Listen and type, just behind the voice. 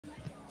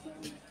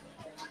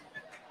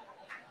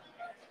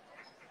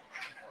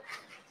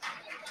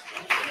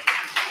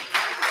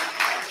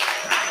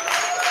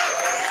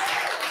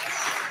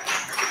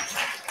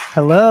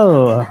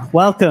Hello,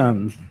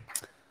 welcome.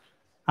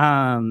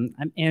 I'm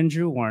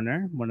Andrew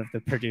Warner, one of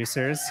the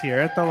producers here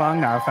at the Long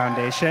Now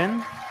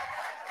Foundation.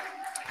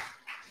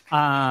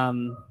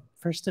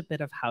 First, a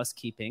bit of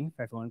housekeeping, if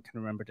everyone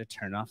can remember to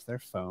turn off their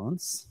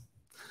phones.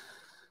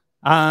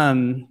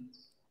 When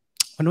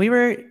we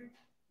were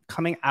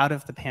coming out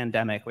of the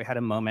pandemic, we had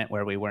a moment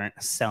where we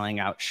weren't selling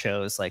out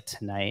shows like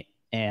tonight.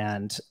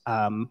 And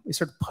we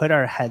sort of put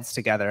our heads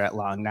together at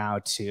Long Now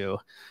to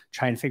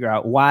try and figure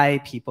out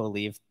why people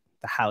leave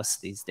the house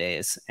these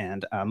days.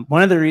 And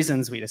one of the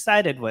reasons we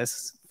decided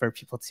was for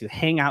people to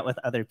hang out with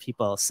other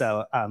people.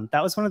 So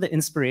that was one of the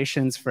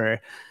inspirations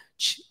for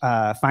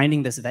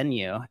finding this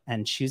venue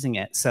and choosing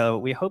it. So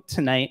we hope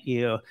tonight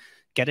you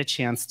get a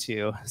chance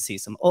to see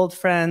some old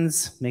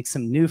friends, make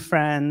some new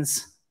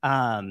friends.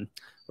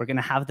 We're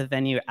gonna have the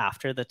venue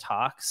after the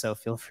talk, so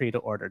feel free to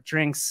order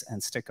drinks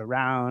and stick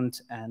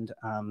around and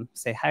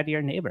say hi to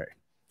your neighbor.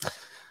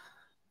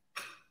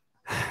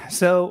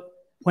 So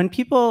when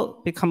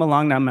people become a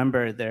Long Now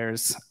member,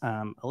 there's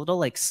a little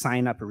like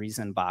sign up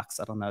reason box.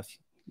 I don't know if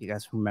you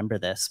guys remember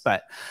this,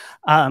 but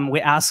we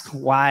ask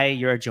why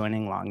you're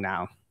joining Long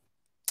Now.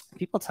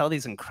 People tell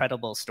these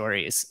incredible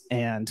stories,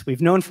 and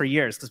we've known for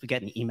years because we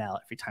get an email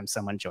every time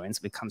someone joins,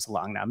 becomes a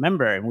Long Now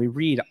member, and we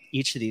read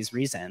each of these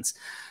reasons.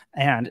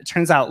 And it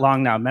turns out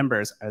Long Now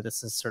members are this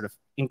sort of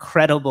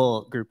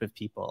incredible group of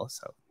people.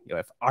 So you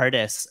have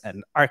artists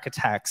and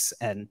architects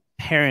and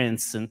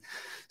parents and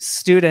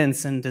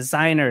students and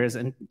designers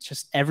and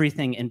just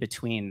everything in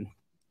between.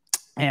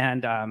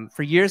 And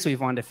for years,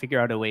 we've wanted to figure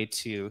out a way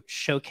to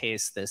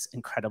showcase this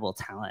incredible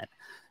talent.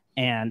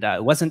 And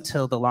it wasn't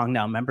until the Long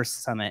Now Member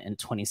Summit in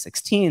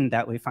 2016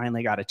 that we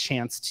finally got a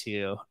chance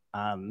to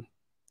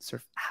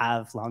sort of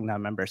have Long Now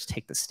members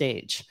take the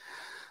stage.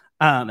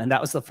 And that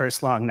was the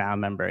first Long Now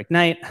Member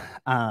Ignite.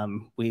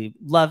 We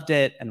loved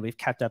it, and we've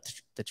kept up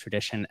the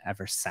tradition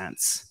ever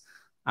since.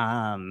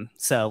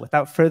 So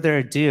without further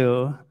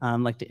ado, I'd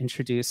like to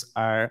introduce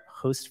our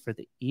host for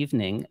the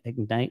evening,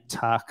 Ignite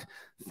Talk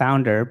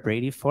founder,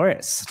 Brady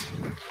Forrest.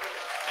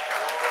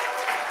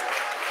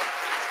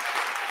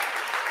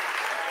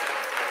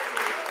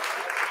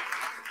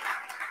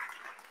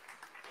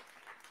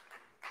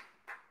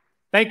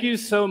 Thank you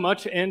so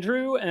much,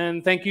 Andrew,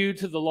 and thank you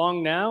to the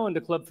Long Now and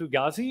to Club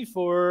Fugazi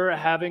for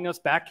having us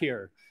back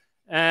here.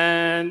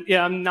 And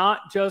yeah, I'm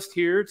not just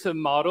here to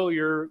model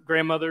your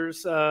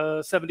grandmother's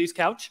 70s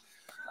couch.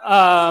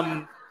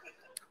 I'm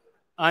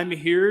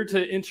here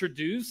to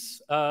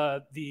introduce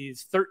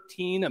these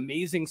 13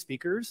 amazing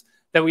speakers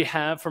that we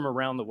have from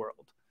around the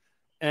world.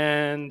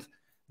 And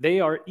they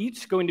are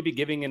each going to be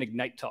giving an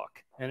Ignite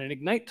Talk. And an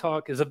Ignite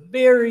Talk is a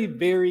very,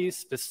 very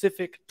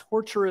specific,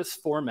 torturous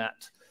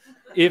format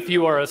if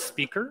you are a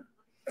speaker,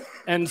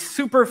 and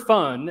super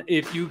fun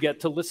if you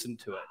get to listen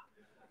to it.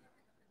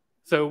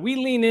 So we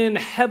lean in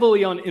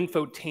heavily on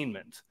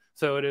infotainment.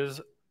 So it is,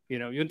 you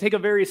can take a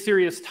very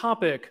serious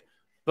topic,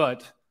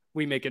 but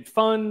we make it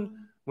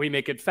fun, we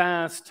make it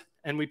fast,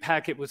 and we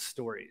pack it with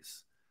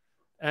stories.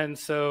 And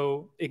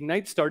so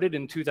Ignite started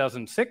in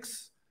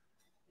 2006,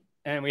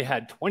 and we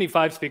had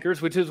 25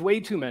 speakers, which is way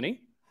too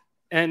many.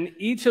 And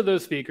each of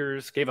those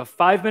speakers gave a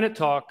 5-minute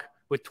talk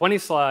with 20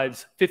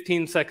 slides,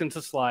 15 seconds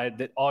a slide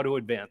that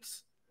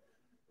auto-advance.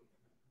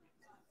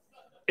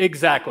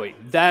 Exactly.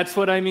 That's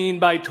what I mean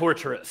by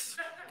torturous.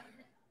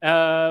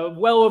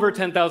 Well over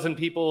 10,000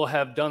 people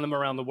have done them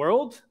around the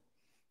world.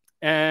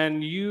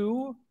 And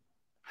you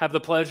have the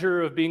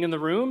pleasure of being in the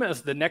room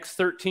as the next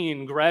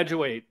 13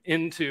 graduate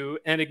into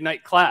an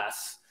Ignite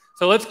class.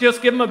 So let's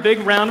just give them a big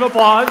round of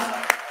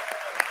applause.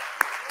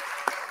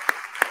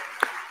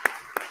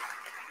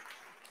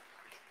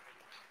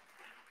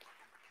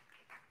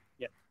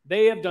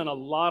 They have done a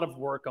lot of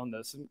work on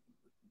this.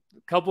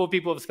 A couple of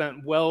people have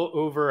spent well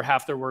over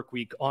half their work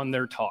week on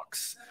their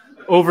talks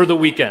over the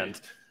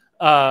weekend.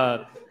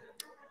 Now,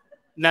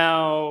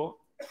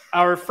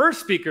 our first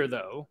speaker,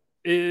 though,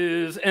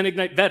 is an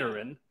Ignite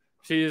veteran.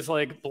 She is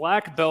like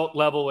black belt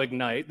level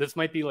Ignite. This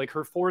might be like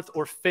her 4th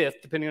or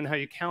 5th, depending on how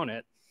you count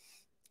it.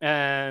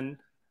 And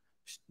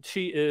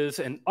she is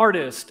an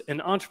artist,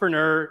 an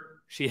entrepreneur.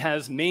 She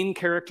has main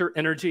character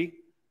energy.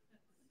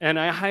 And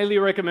I highly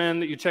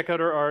recommend that you check out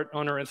her art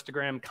on her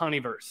Instagram,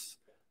 Connieverse.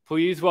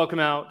 Please welcome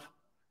out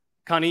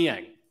Connie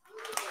Yang.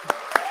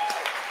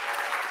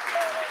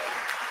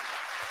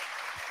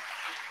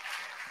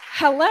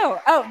 Hello.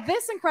 Oh,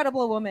 this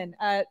incredible woman,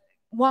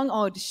 Wang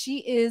Od. She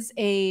is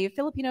a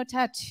Filipino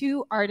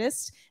tattoo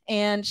artist,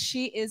 and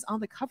she is on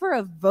the cover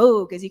of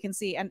Vogue, as you can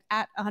see, and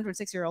at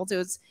 106-year-old. It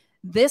was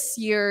this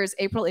year's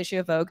April issue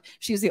of Vogue.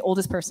 She was the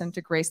oldest person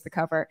to grace the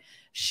cover.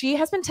 She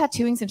has been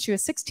tattooing since she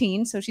was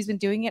 16, so she's been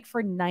doing it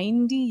for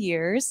 90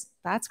 years.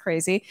 That's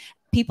crazy.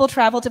 People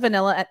travel to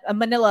Manila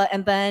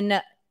and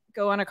then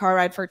go on a car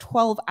ride for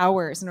 12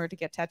 hours in order to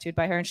get tattooed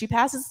by her, and she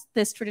passes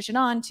this tradition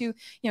on to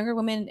younger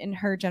women in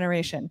her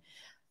generation.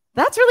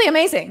 That's really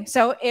amazing.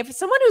 So if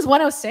someone who's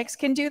 106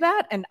 can do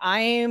that, and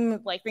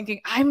I'm like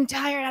thinking, I'm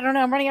tired, I don't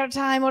know, I'm running out of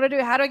time, what do I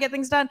do, how do I get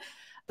things done?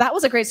 that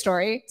was a great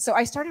story. So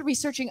I started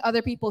researching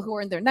other people who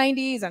are in their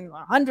 90s and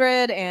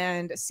 100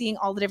 and seeing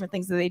all the different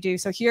things that they do.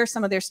 So here are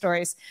some of their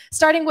stories.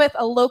 Starting with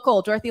a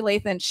local, Dorothy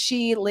Lathan.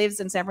 She lives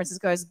in San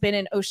Francisco, has been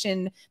in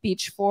Ocean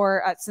Beach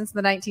for since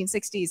the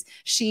 1960s.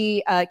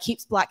 She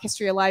keeps Black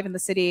history alive in the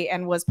city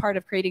and was part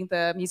of creating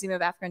the Museum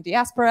of African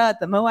Diaspora,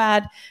 the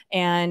MOAD,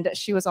 and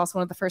she was also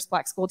one of the first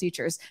Black school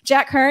teachers.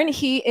 Jack Hearn,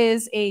 he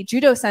is a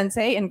judo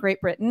sensei in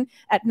Great Britain.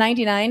 At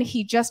 99,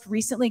 he just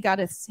recently got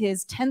his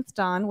 10th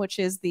dan, which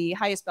is the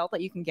highest belt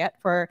that you can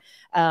get for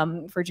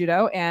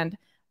judo, and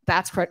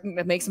that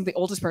makes him the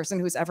oldest person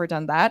who's ever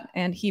done that,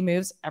 and he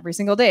moves every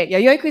single day.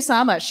 Yayoi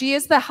Kusama, she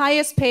is the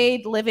highest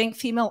paid living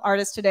female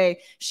artist today.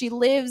 She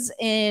lives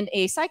in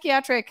a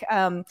psychiatric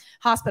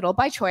hospital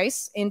by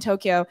choice in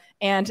Tokyo,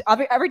 and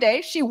every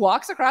day she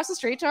walks across the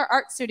street to our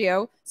art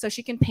studio so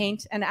she can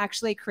paint and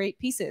actually create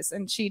pieces,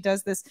 and she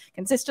does this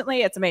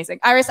consistently. It's amazing.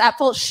 Iris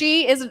Apfel,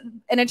 she is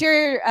an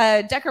interior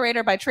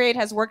decorator by trade,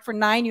 has worked for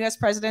 9 US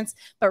presidents,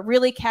 but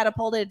really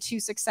catapulted to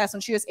success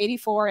when she was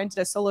 84 and did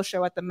a solo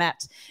show at the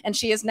Met, and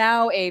she is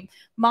now a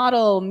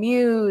model,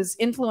 muse,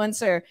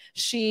 influencer.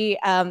 She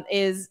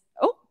is,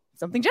 oh,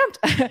 something jumped.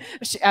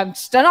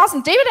 She's done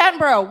awesome. David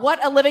Attenborough,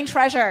 what a living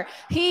treasure.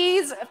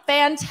 He's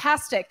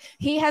fantastic.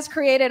 He has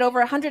created over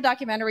 100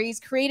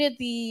 documentaries, created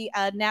the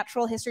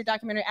natural history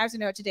documentary As We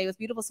Know It Today with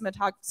beautiful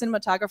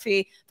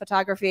cinematography,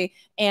 photography,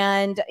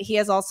 and he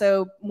has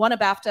also won a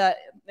BAFTA.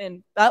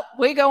 And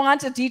we go on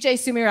to DJ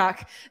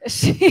Sumirak.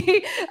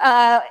 She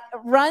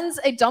runs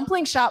a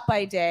dumpling shop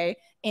by day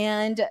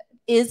and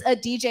is a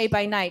DJ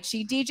by night.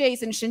 She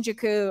DJs in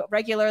Shinjuku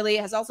regularly,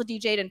 has also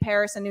DJed in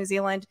Paris and New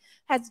Zealand,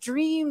 has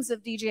dreams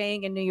of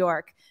DJing in New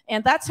York.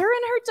 And that's her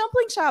in her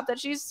dumpling shop that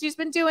she's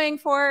been doing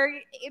for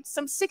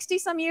some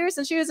 60-some years.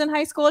 And she was in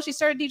high school. She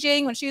started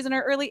DJing when she was in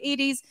her early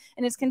 80s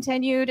and has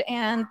continued.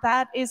 And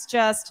that is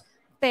just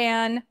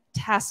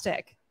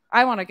fantastic.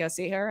 I want to go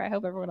see her. I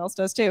hope everyone else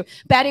does too.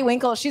 Batty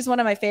Winkle, she's one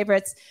of my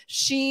favorites.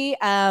 She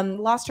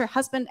lost her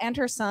husband and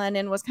her son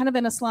and was kind of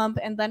in a slump.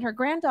 And then her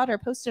granddaughter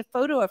posted a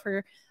photo of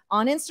her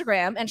on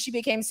Instagram, and she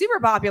became super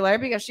popular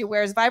because she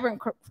wears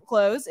vibrant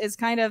clothes, is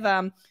kind of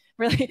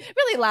really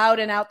loud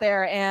and out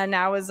there, and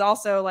now is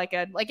also like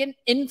an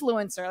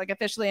influencer, like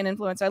officially an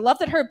influencer. I love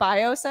that her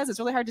bio says, it's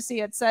really hard to see,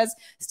 it says,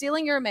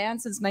 stealing your man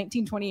since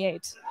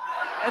 1928.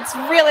 It's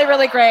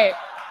really great.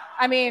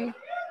 I mean,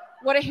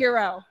 what a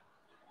hero.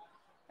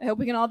 I hope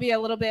we can all be a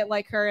little bit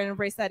like her and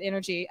embrace that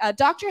energy.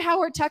 Dr.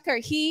 Howard Tucker,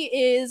 he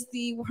is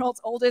the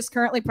world's oldest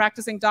currently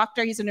practicing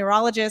doctor. He's a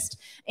neurologist,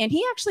 and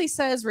he actually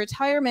says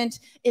retirement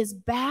is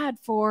bad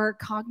for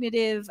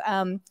cognitive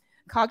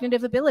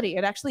ability.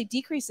 It actually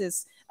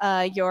decreases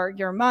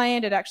your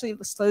mind. It actually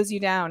slows you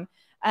down.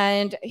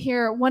 And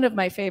here, one of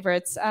my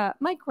favorites,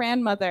 my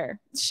grandmother.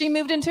 She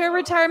moved into a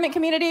retirement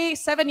community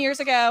 7 years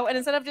ago, and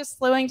instead of just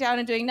slowing down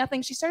and doing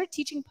nothing, she started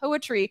teaching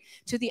poetry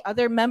to the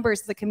other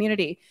members of the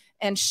community.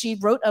 And she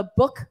wrote a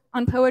book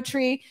on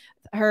poetry.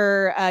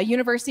 Her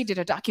university did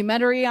a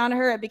documentary on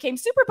her. It became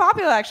super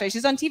popular, actually.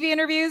 She's on TV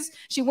interviews.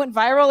 She went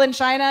viral in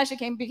China. She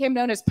became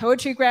known as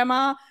Poetry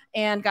Grandma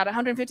and got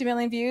 150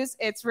 million views.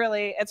 It's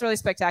really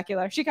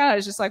spectacular. She kind of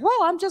is just like,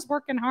 well, I'm just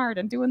working hard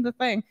and doing the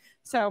thing.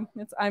 So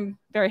I'm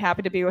very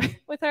happy to be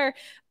with her.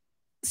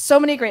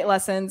 So many great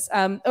lessons.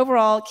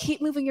 Overall,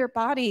 keep moving your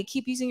body,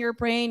 keep using your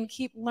brain,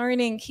 keep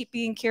learning, keep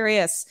being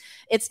curious.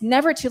 It's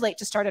never too late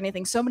to start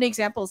anything. So many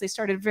examples, they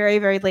started very,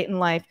 very late in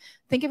life.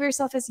 Think of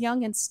yourself as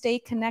young and stay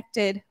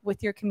connected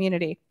with your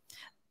community.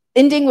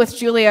 Ending with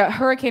Julia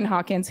Hurricane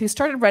Hawkins, who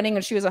started running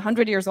when she was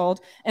 100 years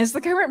old and is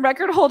the current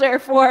record holder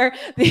for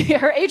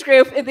her age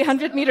group in the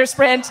 100-meter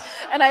sprint.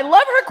 And I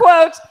love her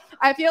quote,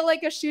 "I feel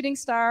like a shooting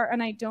star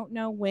and I don't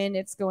know when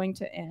it's going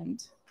to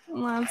end."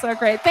 Well, that's so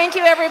great. Thank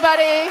you,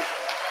 everybody.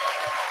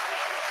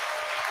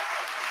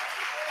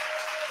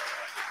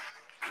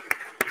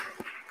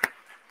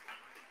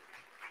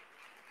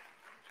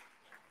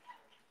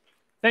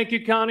 Thank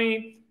you,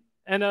 Connie.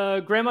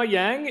 And Grandma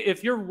Yang,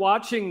 if you're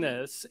watching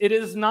this, it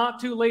is not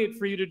too late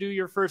for you to do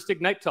your first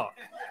Ignite talk.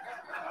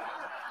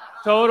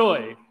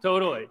 Totally.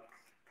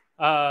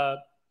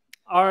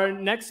 Our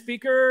next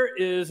speaker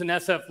is an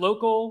SF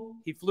local.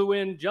 He flew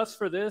in just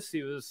for this.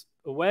 He was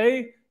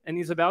away, and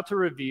he's about to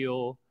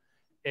reveal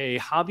a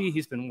hobby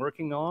he's been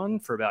working on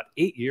for about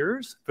 8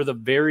 years for the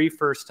very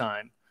first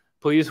time.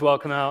 Please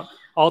welcome out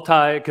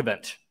Altay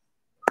Guvench.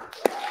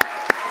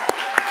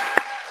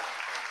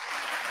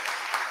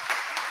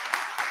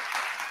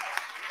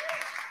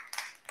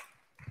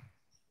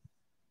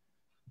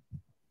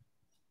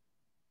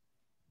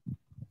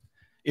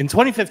 In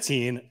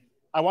 2015,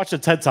 I watched a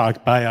TED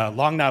Talk by a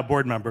long now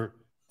board member,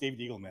 David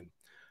Eagleman.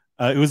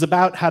 It was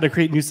about how to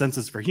create new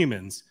senses for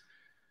humans.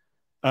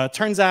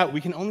 Turns out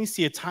we can only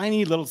see a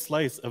tiny little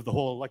slice of the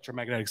whole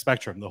electromagnetic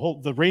spectrum.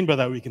 The rainbow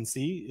that we can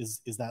see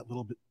is that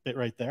little bit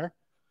right there.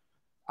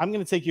 I'm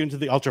going to take you into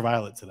the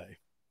ultraviolet today.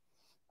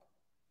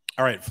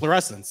 All right,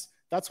 fluorescence.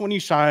 That's when you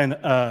shine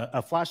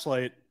a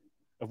flashlight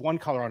of one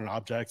color on an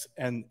object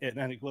and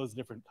it glows a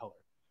different color.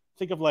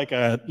 Think of like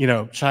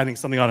shining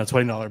something on a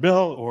 $20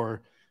 bill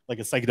or like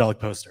a psychedelic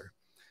poster.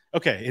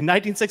 Okay, in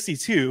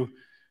 1962,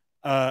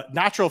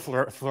 natural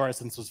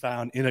fluorescence was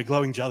found in a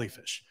glowing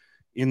jellyfish.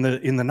 In the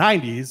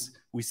 90s,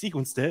 we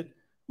sequenced it,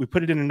 we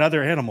put it in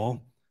another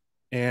animal,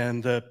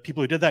 and the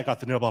people who did that got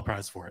the Nobel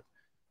Prize for it.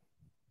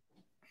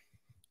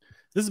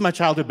 This is my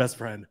childhood best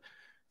friend,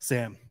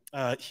 Sam.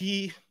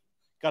 He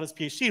got his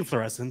PhD in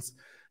fluorescence.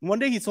 And one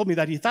day he told me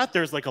that he thought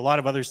there's like a lot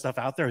of other stuff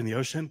out there in the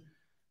ocean,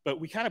 but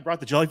we kind of brought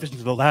the jellyfish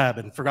into the lab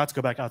and forgot to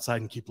go back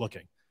outside and keep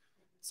looking.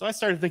 So I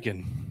started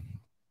thinking.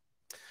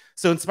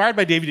 So inspired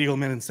by David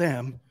Eagleman and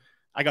Sam,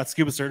 I got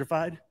scuba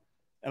certified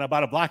and I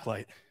bought a black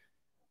light.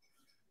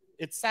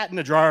 It sat in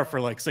a drawer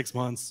for like 6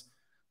 months,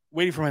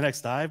 waiting for my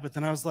next dive, but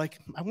then I was like,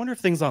 I wonder if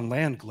things on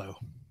land glow.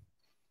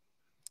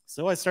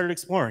 So I started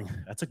exploring.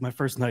 I took my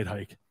first night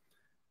hike.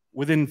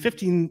 Within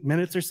 15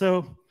 minutes or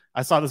so,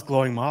 I saw this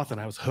glowing moth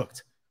and I was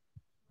hooked.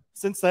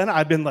 Since then,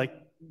 I've been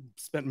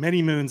spent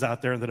many moons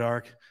out there in the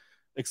dark,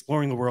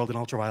 exploring the world in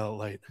ultraviolet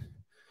light.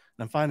 And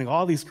I'm finding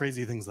all these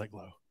crazy things that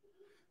glow.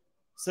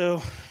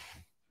 So,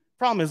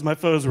 problem is my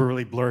photos were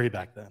really blurry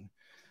back then.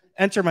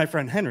 Enter my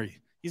friend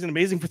Henry. He's an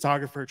amazing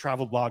photographer,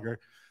 travel blogger.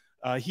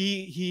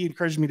 He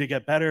encouraged me to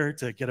get better,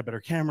 to get a better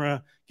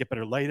camera, get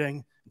better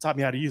lighting, and taught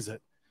me how to use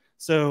it.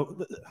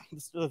 So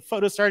the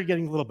photos started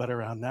getting a little better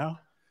around now.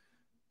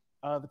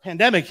 The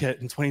pandemic hit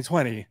in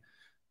 2020.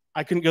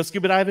 I couldn't go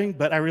scuba diving,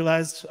 but I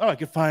realized, I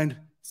could find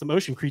some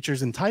ocean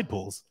creatures in tide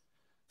pools.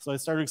 So I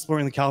started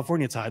exploring the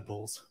California tide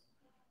pools.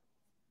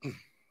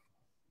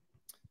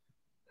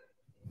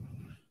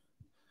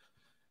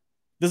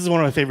 This is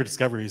one of my favorite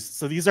discoveries.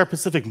 So these are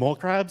Pacific mole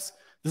crabs.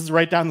 This is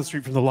right down the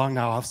street from the Long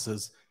Now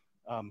offices.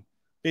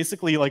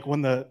 Basically, like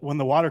when the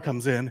water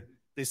comes in,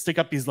 they stick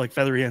up these like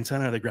feathery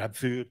antennae, they grab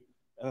food,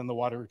 and then the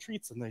water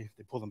retreats and they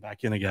pull them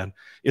back in again.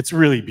 It's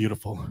really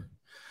beautiful.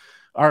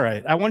 All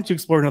right, I wanted to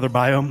explore another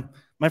biome.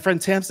 My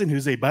friend Tamsin,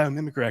 who's a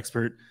biomimicry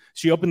expert,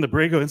 she opened the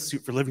Borrego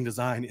Institute for Living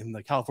Design in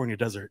the California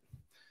desert.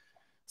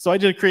 So I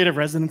did a creative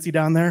residency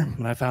down there,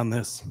 and I found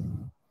this.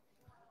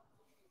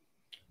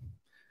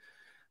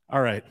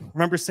 All right,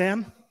 remember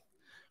Sam?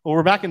 Well,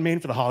 we're back in Maine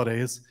for the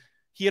holidays.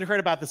 He had heard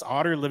about this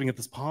otter living at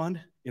this pond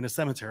in a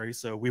cemetery,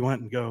 so we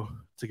went and go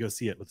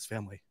see it with his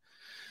family.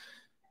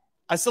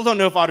 I still don't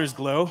know if otters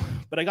glow,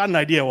 but I got an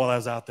idea while I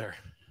was out there.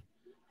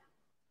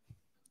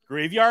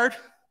 Graveyard?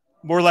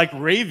 More like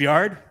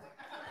raveyard.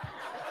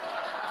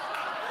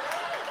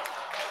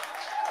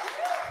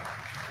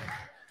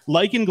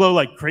 Lichen glow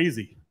like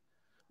crazy,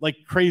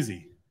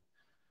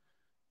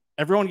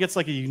 Everyone gets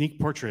like a unique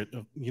portrait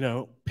of,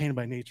 painted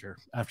by nature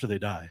after they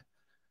die.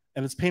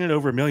 And it's painted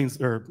over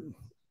millions, or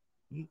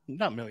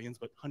not millions,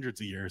 but hundreds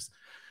of years.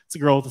 It's a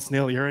girl with a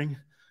snail earring.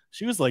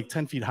 She was like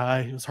 10 feet high.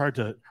 It was hard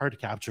to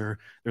capture.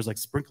 There's like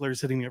sprinklers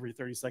hitting me every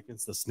 30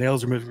 seconds. The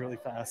snails are moving really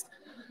fast.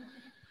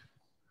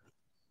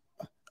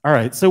 All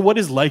right, so what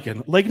is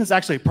lichen? Lichen is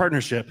actually a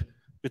partnership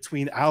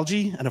between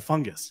algae and a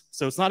fungus.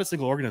 So it's not a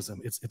single organism,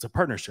 it's a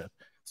partnership.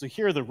 So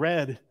here the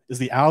red is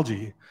the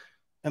algae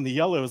and the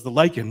yellow is the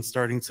lichen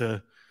starting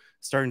to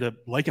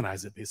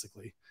lichenize it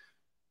basically.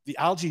 The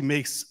algae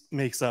makes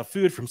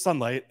food from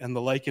sunlight and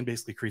the lichen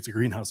basically creates a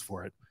greenhouse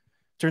for it.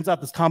 Turns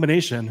out this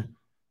combination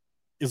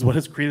is what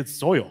has created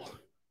soil.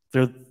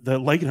 The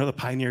lichen are the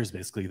pioneers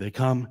basically. They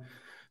come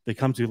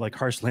to like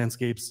harsh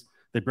landscapes,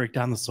 they break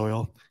down the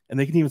soil, and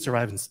they can even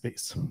survive in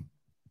space.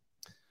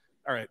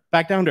 All right,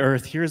 back down to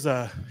earth. Here's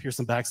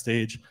some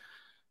backstage.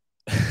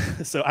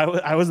 So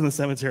I was in the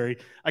cemetery.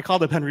 I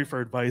called up Henry for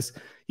advice.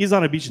 He's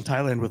on a beach in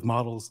Thailand with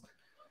models.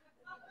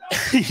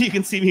 You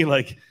can see me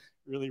like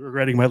really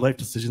regretting my life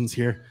decisions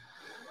here.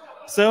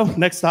 So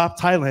next stop,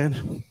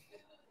 Thailand.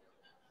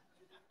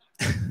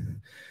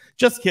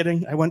 Just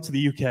kidding. I went to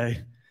the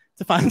UK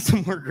to find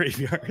some more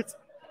graveyards.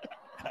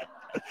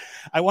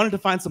 I wanted to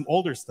find some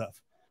older stuff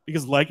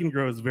because lichen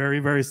grows very,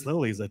 very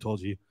slowly, as I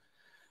told you.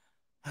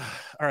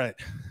 All right.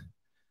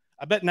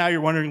 I bet now you're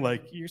wondering,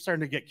 like, you're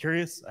starting to get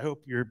curious. I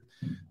hope you're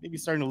maybe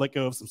starting to let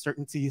go of some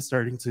certainty,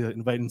 starting to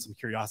invite in some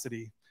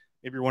curiosity.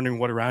 Maybe you're wondering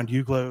what around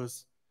you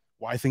glows,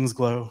 why things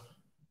glow,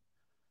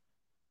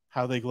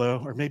 how they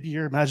glow, or maybe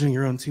you're imagining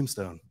your own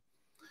tombstone.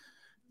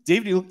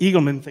 David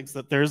Eagleman thinks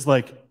that there's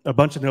like a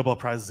bunch of Nobel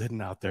Prizes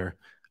hidden out there.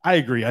 I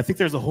agree. I think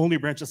there's a whole new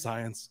branch of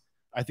science.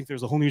 I think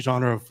there's a whole new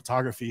genre of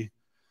photography,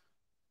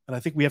 and I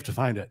think we have to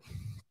find it.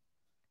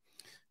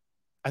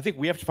 I think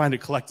we have to find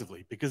it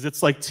collectively because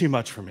it's like too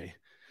much for me.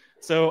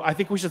 So I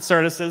think we should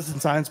start a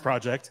citizen science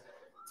project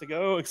to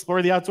go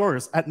explore the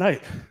outdoors at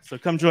night. So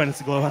come join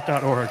us at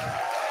glowhunt.org.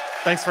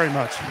 Thanks very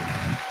much.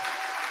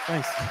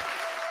 Thanks.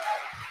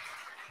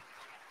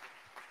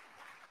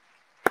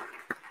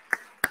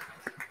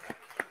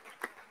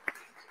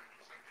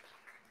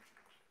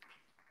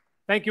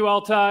 Thank you,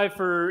 Altay,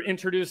 for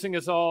introducing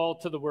us all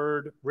to the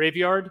word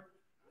graveyard.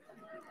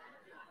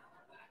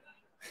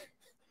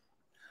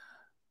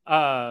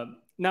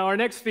 Now, our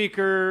next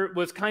speaker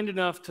was kind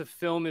enough to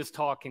film his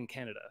talk in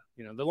Canada.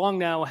 You know, the Long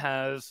Now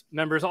has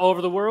members all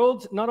over the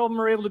world. Not all of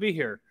them are able to be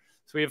here.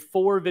 So we have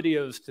 4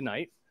 videos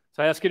tonight.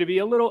 So I ask you to be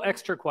a little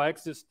extra quiet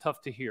because it's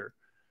tough to hear.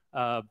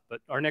 But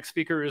our next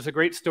speaker is a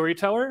great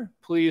storyteller.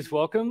 Please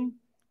welcome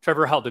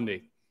Trevor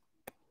Haldenby.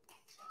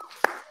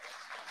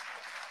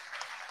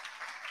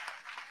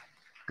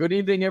 Good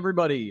evening,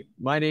 everybody.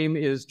 My name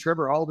is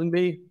Trevor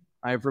Haldenby.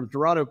 I am from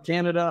Toronto,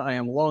 Canada. I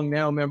am Long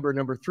Now member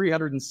number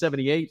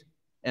 378.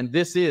 And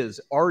this is,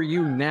 are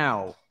you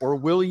now or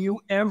will you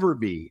ever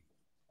be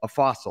a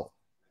fossil?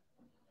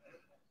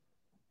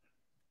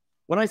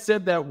 When I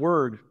said that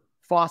word,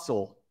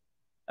 fossil,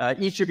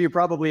 each of you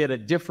probably had a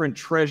different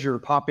treasure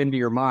pop into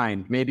your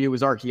mind. Maybe it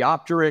was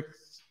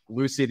Archaeopteryx,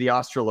 Lucy the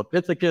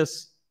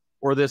Australopithecus,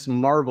 or this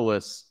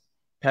marvelous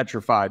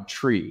petrified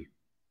tree.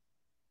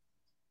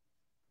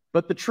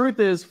 But the truth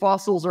is,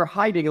 fossils are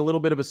hiding a little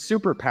bit of a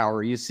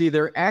superpower. You see,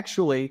 they're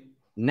actually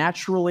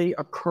naturally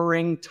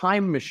occurring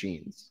time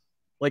machines.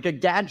 Like a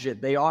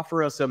gadget, they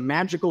offer us a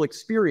magical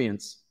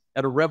experience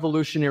at a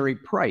revolutionary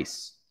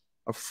price,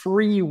 a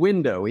free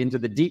window into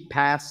the deep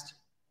past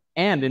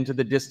and into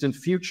the distant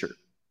future.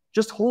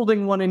 Just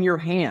holding one in your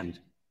hand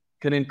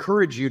can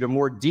encourage you to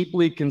more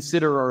deeply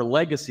consider our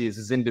legacies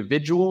as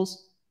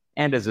individuals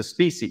and as a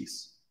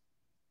species.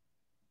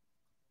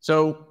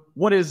 So,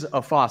 what is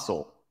a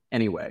fossil,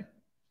 anyway?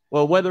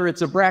 Well, whether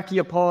it's a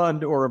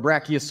brachiopod or a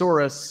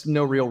brachiosaurus,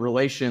 no real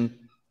relation,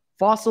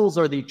 fossils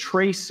are the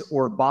trace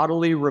or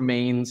bodily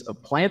remains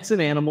of plants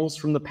and animals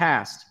from the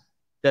past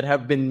that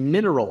have been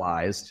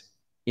mineralized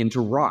into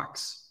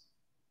rocks.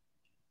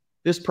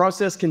 This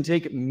process can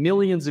take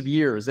millions of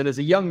years, and as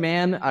a young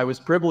man, I was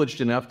privileged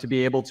enough to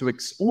be able to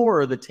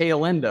explore the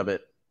tail end of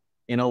it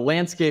in a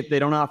landscape they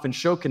don't often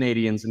show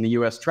Canadians in the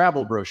US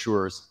travel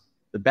brochures,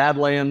 the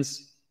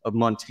Badlands of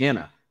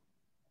Montana.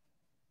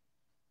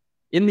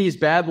 In these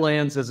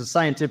Badlands, as a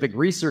scientific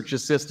research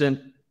assistant,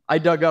 I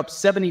dug up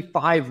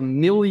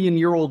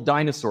 75-million-year-old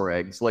dinosaur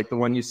eggs like the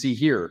one you see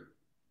here,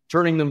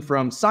 turning them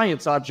from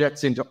science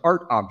objects into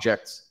art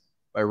objects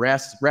by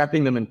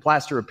wrapping them in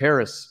plaster of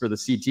Paris for the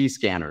CT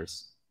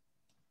scanners.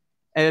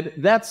 And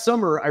that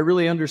summer, I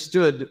really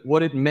understood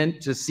what it meant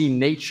to see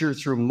nature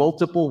through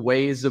multiple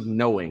ways of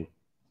knowing,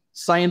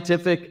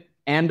 scientific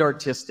and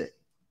artistic.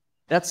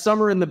 That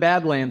summer in the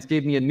Badlands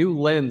gave me a new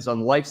lens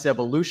on life's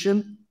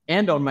evolution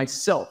and on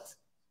myself.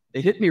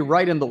 It hit me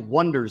right in the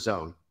wonder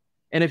zone.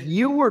 And if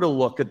you were to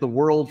look at the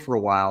world for a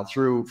while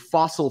through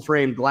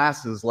fossil-framed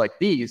glasses like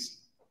these,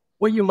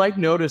 what you might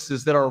notice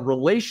is that our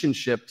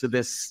relationship to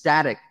this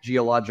static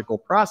geological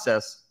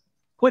process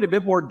quite a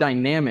bit more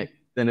dynamic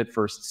than it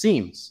first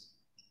seems.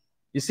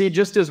 You see,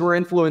 just as we're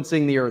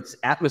influencing the Earth's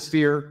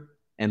atmosphere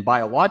and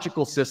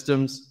biological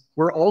systems,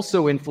 we're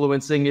also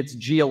influencing its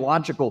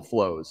geological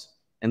flows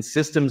and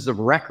systems of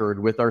record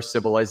with our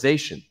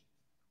civilization.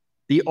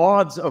 The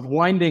odds of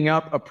winding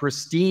up a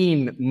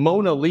pristine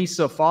Mona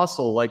Lisa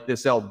fossil like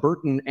this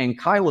Albertan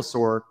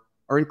ankylosaur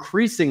are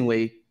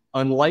increasingly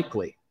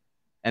unlikely.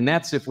 And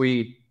that's if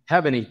we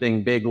have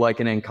anything big like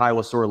an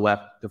ankylosaur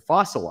left to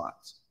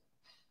fossilize.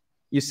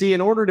 You see,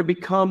 in order to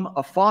become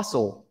a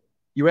fossil,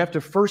 you have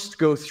to first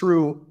go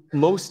through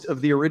most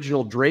of the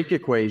original Drake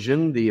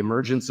equation, the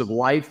emergence of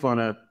life on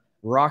a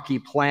rocky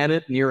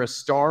planet near a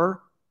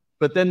star.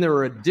 But then there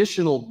are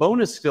additional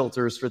bonus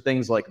filters for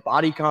things like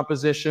body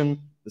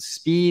composition, the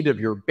speed of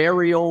your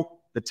burial,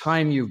 the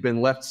time you've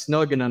been left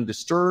snug and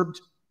undisturbed,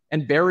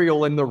 and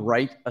burial in the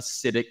right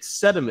acidic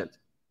sediment,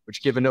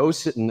 which given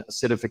ocean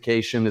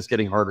acidification is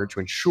getting harder to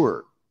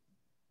ensure.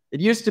 It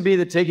used to be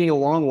that taking a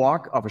long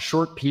walk off a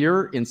short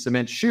pier in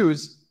cement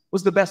shoes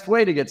was the best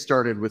way to get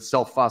started with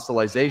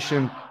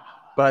self-fossilization,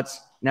 but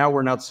now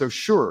we're not so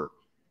sure.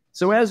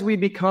 So as we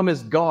become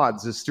as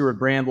gods, as Stuart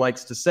Brand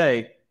likes to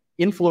say,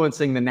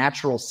 influencing the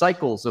natural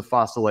cycles of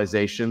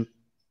fossilization,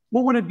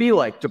 what would it be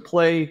like to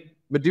play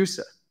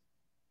Medusa?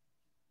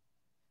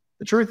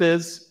 The truth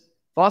is,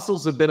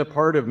 fossils have been a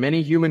part of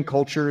many human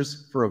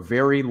cultures for a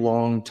very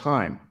long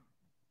time.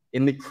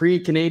 In the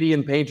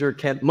Cree-Canadian painter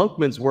Kent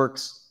Monkman's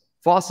works,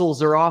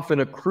 fossils are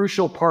often a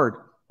crucial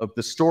part of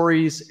the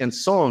stories and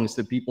songs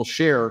that people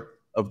share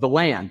of the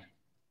land.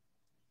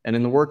 And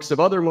in the works of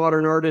other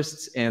modern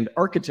artists and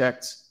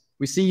architects,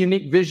 we see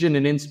unique vision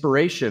and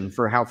inspiration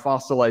for how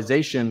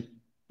fossilization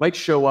might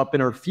show up in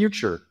our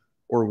future,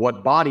 or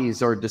what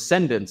bodies our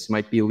descendants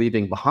might be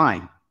leaving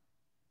behind.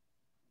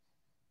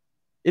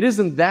 It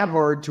isn't that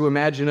hard to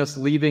imagine us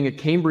leaving a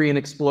Cambrian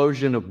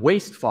explosion of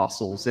waste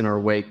fossils in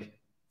our wake,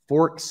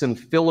 forks and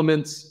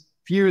filaments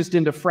fused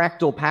into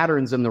fractal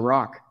patterns in the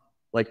rock,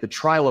 like the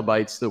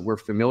trilobites that we're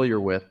familiar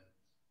with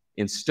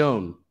in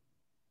stone.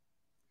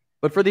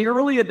 But for the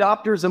early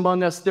adopters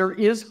among us, there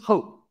is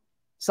hope.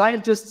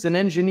 Scientists and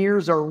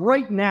engineers are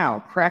right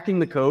now cracking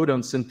the code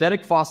on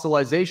synthetic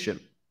fossilization,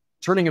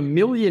 turning a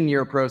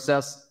million-year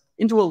process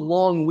into a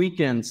long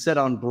weekend set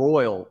on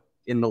broil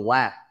in the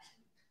lab.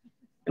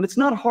 And it's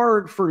not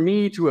hard for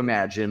me to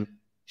imagine,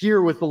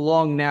 here with the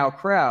Long Now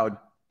crowd,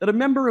 that a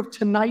member of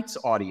tonight's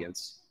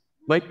audience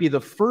might be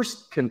the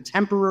first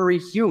contemporary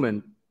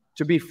human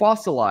to be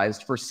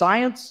fossilized for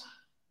science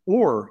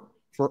or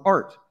for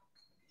art.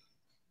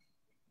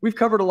 We've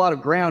covered a lot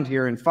of ground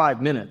here in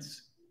 5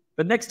 minutes,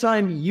 but next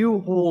time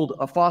you hold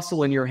a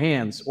fossil in your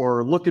hands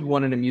or look at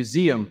one in a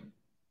museum,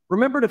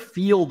 remember to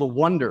feel the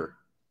wonder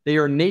They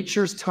are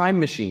nature's time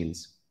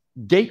machines,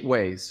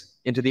 gateways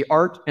into the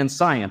art and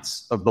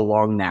science of the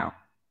long now.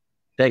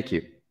 Thank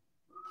you.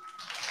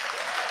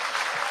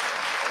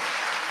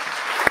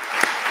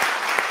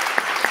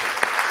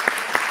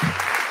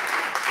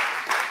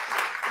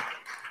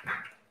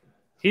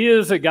 He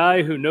is a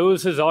guy who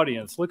knows his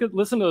audience.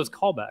 Listen to those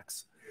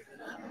callbacks.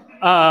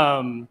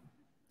 Our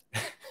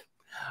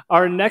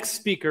next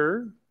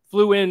speaker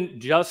flew in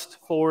just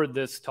for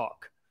this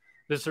talk.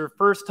 This is her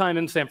first time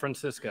in San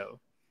Francisco.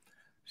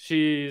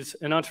 She's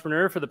an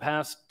entrepreneur for the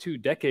past 2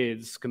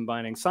 decades,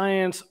 combining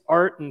science,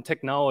 art, and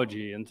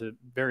technology into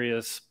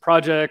various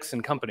projects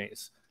and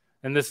companies.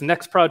 And this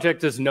next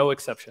project is no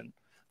exception.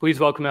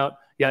 Please welcome out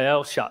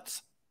Yael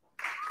Shatz.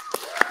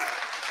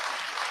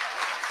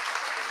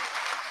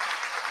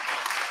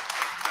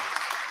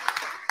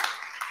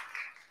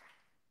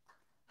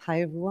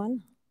 Hi,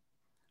 everyone.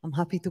 I'm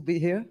happy to be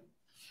here.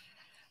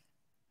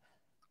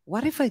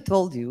 What if I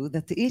told you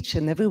that each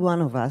and every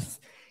one of us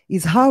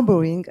is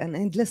harboring an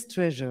endless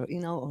treasure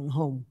in our own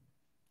home?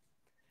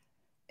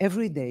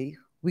 Every day,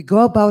 we go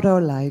about our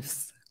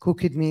lives,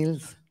 cooking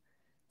meals,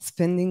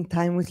 spending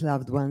time with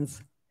loved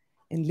ones,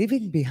 and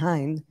leaving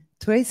behind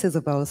traces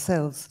of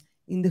ourselves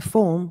in the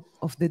form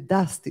of the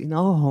dust in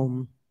our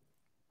home.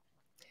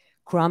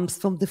 Crumbs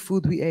from the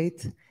food we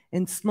ate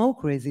and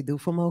smoke residue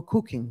from our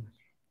cooking.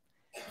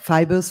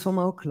 Fibers from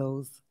our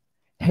clothes,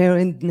 hair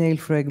and nail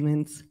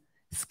fragments,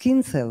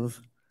 skin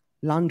cells,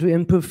 laundry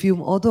and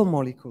perfume odor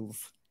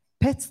molecules,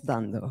 pet's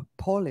dander,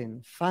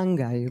 pollen,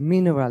 fungi,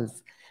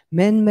 minerals,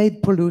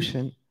 man-made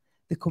pollution.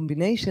 The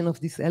combination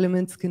of these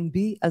elements can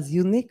be as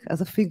unique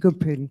as a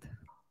fingerprint.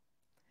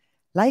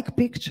 Like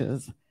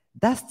pictures,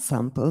 dust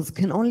samples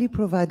can only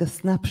provide a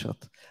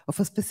snapshot of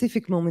a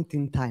specific moment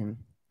in time.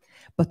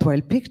 But while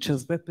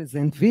pictures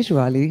represent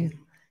visually,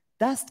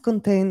 dust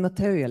contain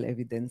material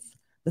evidence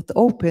that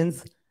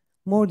opens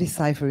more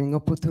deciphering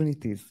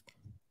opportunities.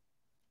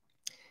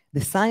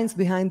 The science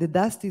behind the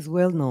dust is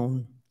well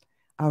known: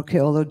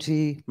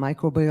 archaeology,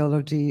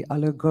 microbiology,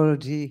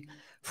 allergology,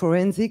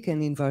 forensic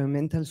and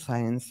environmental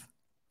science.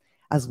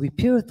 As we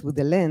peer through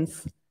the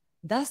lens,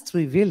 dust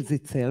reveals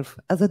itself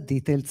as a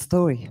detailed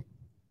story.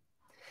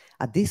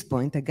 At this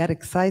point, I got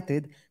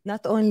excited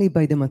not only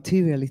by the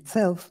material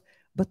itself,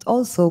 but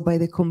also by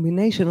the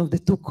combination of the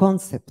 2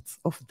 concepts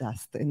of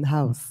dust and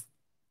house.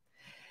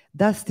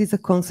 Dust is a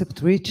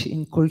concept rich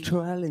in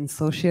cultural and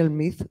social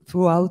myth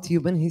throughout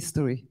human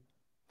history.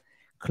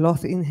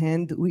 Cloth in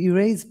hand, we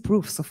erase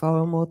proofs of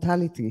our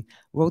mortality,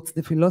 wrote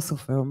the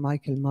philosopher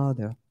Michael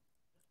Marder.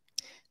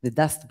 The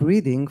dust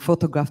breathing,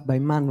 photographed by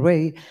Man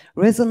Ray,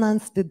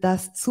 resonates the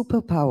dust's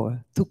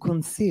superpower to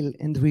conceal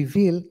and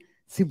reveal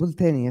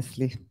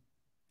simultaneously.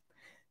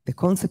 The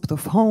concept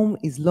of home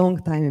is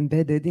long time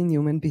embedded in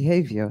human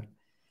behavior.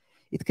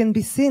 It can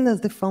be seen as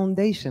the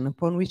foundation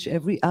upon which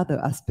every other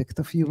aspect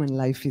of human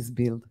life is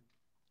built.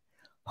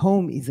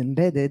 Home is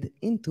embedded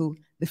into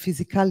the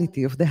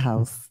physicality of the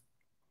house.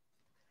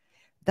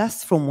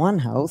 Dust from one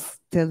house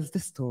tells the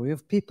story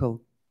of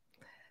people.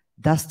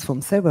 Dust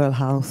from several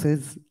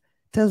houses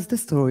tells the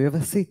story of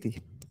a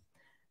city.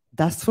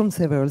 Dust from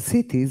several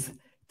cities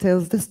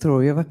tells the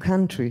story of a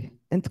country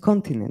and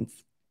continents.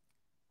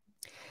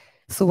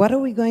 So what are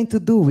we going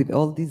to do with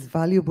all this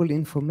valuable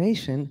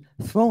information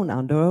thrown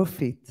under our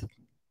feet?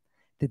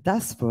 The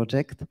Dust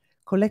Project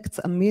collects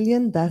 1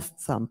 million dust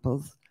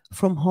samples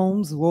from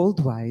homes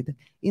worldwide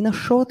in a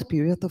short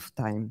period of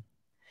time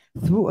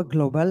through a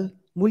global,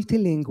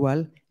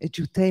 multilingual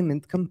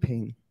edutainment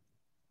campaign.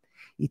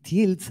 It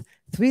yields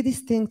 3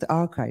 distinct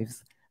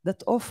archives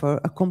that offer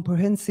a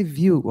comprehensive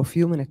view of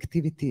human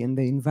activity and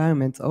the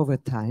environment over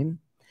time,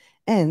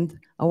 and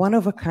a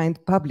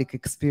one-of-a-kind public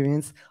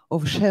experience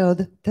of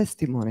shared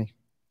testimony.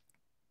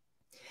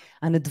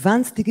 An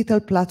advanced digital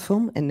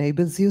platform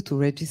enables you to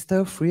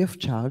register free of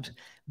charge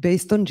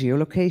based on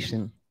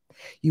geolocation.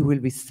 You will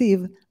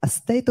receive a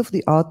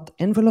state-of-the-art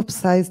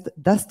envelope-sized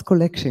dust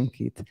collection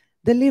kit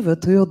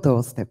delivered to your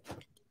doorstep.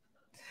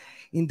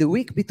 In the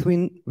week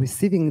between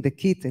receiving the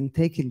kit and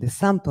taking the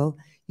sample,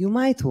 you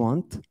might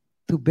want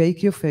to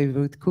bake your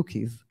favorite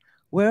cookies,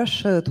 wear a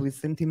shirt with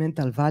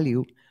sentimental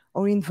value,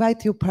 or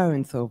invite your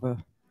parents over.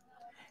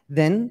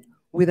 Then,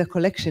 with a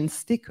collection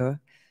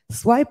sticker,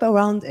 swipe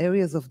around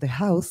areas of the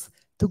house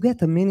to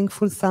get a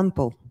meaningful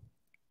sample.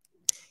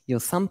 Your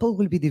sample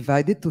will be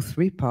divided to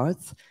 3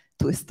 parts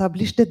to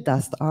establish the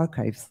dust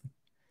archives.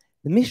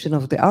 The mission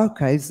of the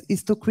archives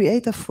is to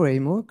create a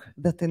framework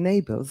that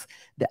enables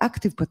the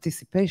active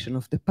participation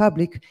of the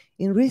public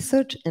in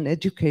research and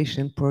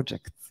education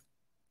projects.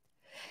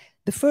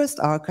 The first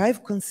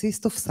archive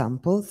consists of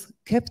samples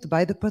kept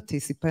by the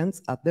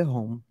participants at their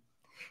home.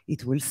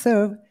 It will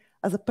serve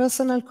as a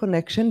personal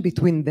connection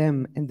between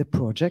them and the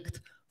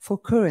project for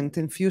current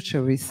and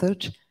future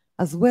research,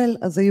 as well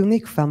as a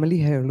unique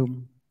family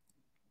heirloom.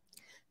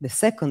 The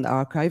second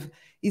archive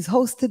is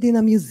hosted in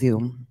a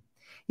museum.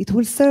 It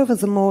will serve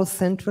as a more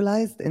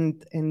centralized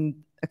and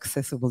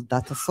accessible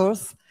data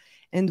source,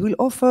 and will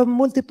offer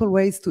multiple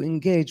ways to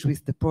engage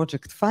with the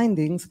project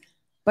findings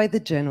by the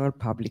general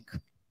public.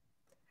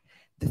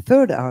 The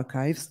third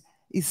archive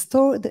is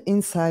stored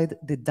inside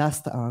the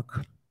dust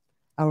arc,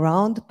 a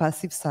round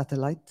passive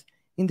satellite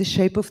in the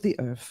shape of the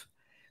Earth,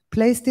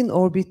 placed in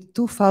orbit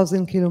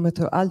 2,000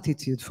 kilometer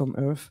altitude from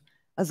Earth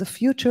as a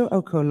future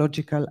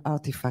archaeological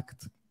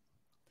artifact.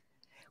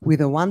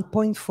 With a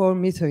 1.4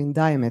 meter in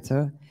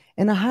diameter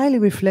and a highly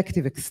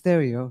reflective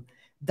exterior,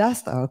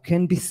 dust arc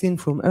can be seen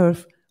from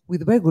Earth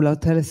with regular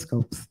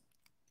telescopes,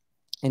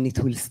 and it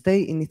will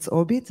stay in its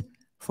orbit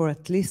for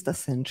at least a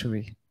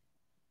century.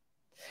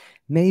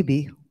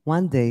 Maybe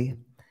one day,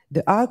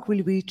 the arc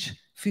will reach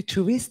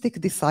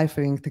futuristic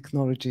deciphering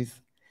technologies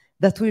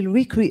that will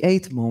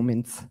recreate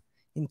moments,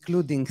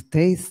 including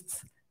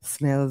tastes,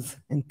 smells,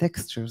 and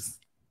textures.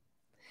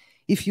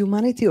 If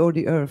humanity or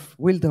the Earth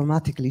will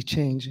dramatically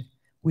change,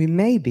 we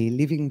may be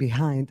leaving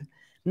behind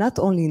not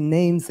only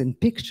names and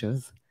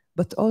pictures,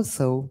 but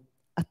also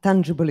a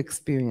tangible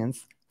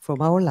experience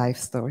from our life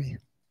story.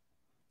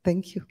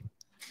 Thank you.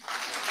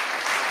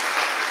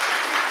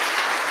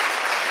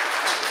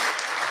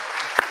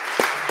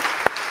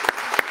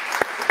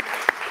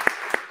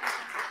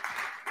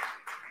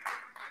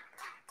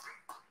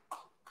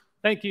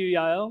 Thank you,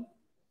 Yael.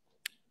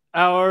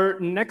 Our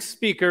next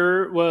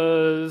speaker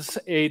was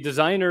a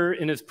designer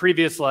in his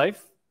previous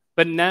life,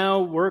 but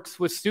now works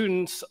with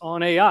students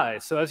on AI.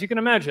 So as you can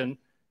imagine,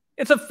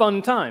 it's a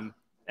fun time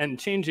and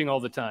changing all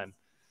the time.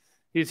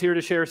 He's here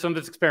to share some of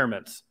his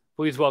experiments.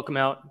 Please welcome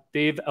out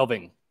Dave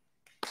Elfving.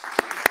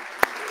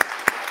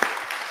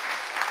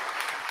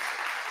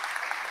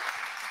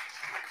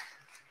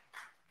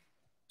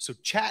 So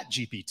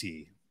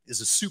ChatGPT is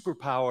a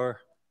superpower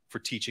for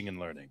teaching and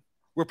learning.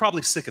 We're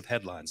probably sick of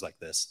headlines like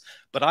this,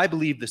 but I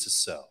believe this is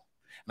so.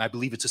 And I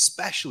believe it's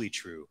especially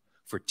true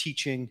for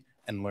teaching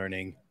and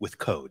learning with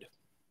code.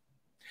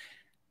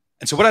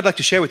 And so what I'd like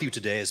to share with you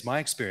today is my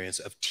experience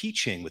of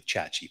teaching with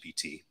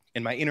ChatGPT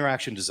in my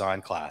interaction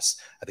design class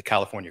at the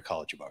California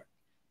College of Art.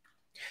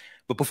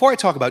 But before I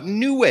talk about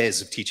new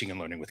ways of teaching and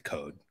learning with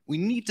code, we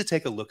need to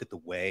take a look at the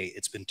way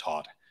it's been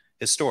taught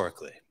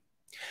historically.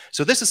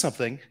 So this is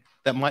something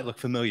that might look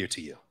familiar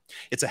to you.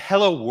 It's a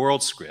hello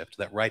world script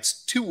that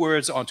writes 2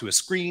 words onto a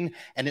screen,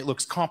 and it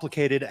looks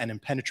complicated and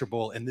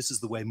impenetrable, and this is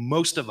the way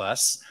most of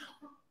us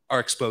are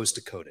exposed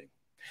to coding.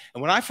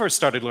 And when I first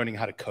started learning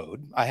how to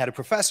code, I had a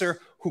professor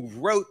who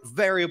wrote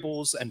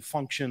variables and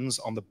functions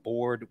on the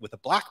board with a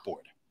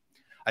blackboard.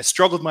 I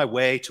struggled my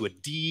way to a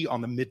D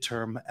on the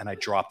midterm, and I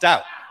dropped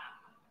out.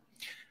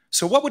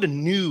 So what would a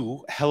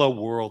new hello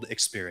world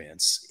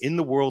experience in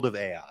the world of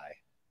AI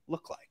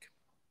look like?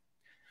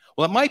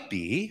 Well, it might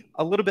be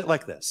a little bit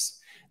like this.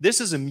 This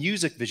is a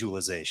music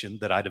visualization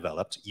that I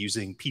developed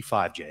using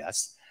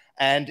P5.js,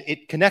 and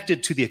it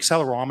connected to the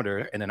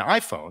accelerometer in an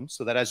iPhone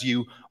so that as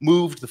you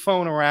moved the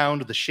phone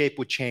around, the shape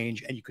would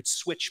change and you could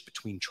switch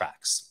between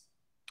tracks.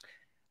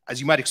 As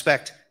you might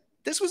expect,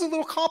 this was a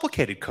little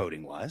complicated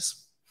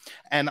coding-wise,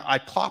 and I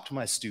plopped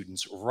my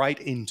students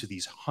right into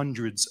these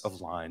hundreds of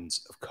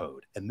lines of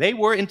code, and they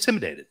were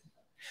intimidated.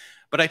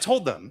 But I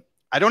told them,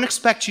 I don't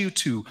expect you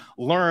to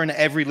learn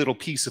every little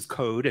piece of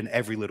code and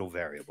every little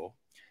variable.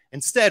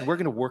 Instead, we're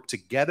going to work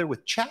together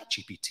with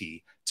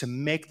ChatGPT to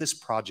make this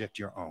project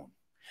your own.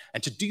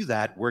 And to do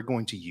that, we're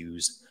going to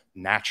use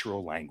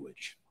natural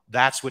language.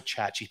 That's what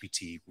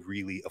ChatGPT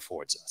really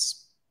affords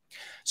us.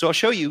 So I'll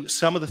show you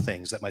some of the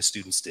things that my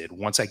students did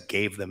once I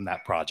gave them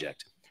that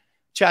project.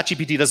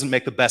 ChatGPT doesn't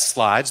make the best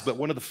slides, but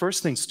one of the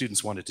first things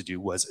students wanted to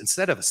do was,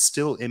 instead of a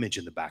still image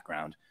in the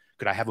background,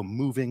 could I have a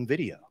moving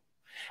video?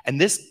 And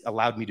this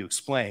allowed me to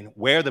explain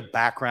where the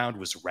background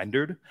was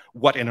rendered,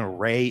 what an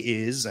array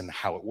is, and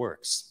how it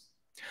works.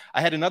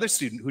 I had another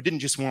student who didn't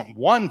just want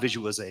one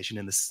visualization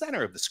in the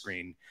center of the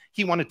screen,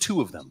 he wanted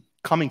 2 of them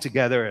coming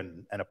together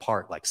and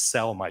apart like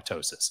cell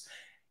mitosis.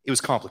 It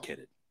was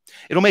complicated.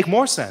 It'll make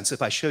more sense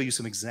if I show you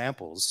some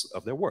examples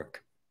of their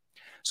work.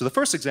 So the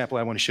first example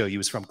I want to show you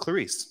is from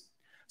Clarice.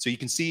 So you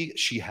can see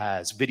she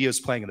has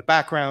videos playing in the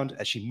background.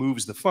 As she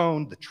moves the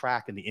phone, the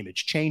track and the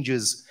image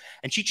changes.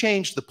 And she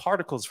changed the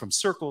particles from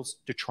circles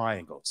to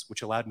triangles,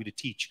 which allowed me to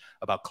teach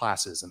about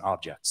classes and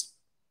objects.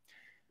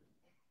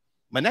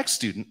 My next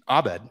student,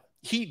 Abed,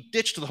 he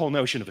ditched the whole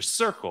notion of a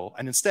circle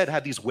and instead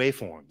had these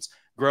waveforms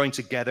growing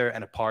together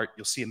and apart.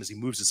 You'll see him as he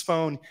moves his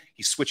phone,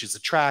 he switches the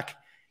track.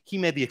 He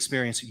made the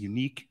experience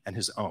unique and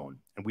his own.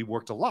 And we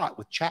worked a lot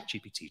with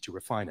ChatGPT to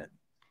refine it.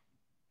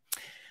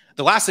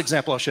 The last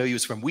example I'll show you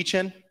is from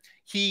Weichin.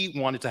 He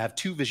wanted to have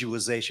 2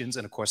 visualizations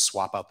and, of course,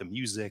 swap out the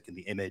music and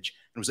the image,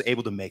 and was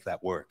able to make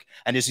that work.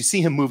 And as you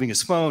see him moving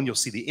his phone, you'll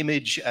see the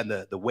image and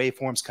the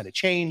waveforms kind of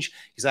change.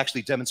 He's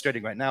actually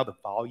demonstrating right now the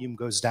volume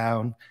goes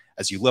down.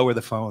 As you lower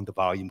the phone, the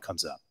volume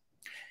comes up.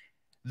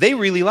 They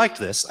really liked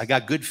this. I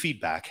got good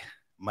feedback.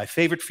 My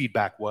favorite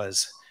feedback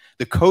was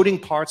the coding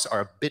parts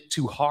are a bit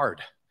too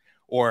hard,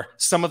 or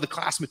some of the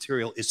class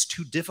material is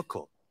too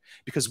difficult.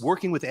 Because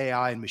working with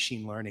AI and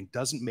machine learning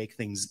doesn't make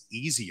things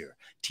easier.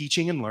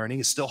 Teaching and learning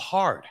is still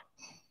hard.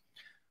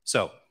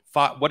 So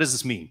what does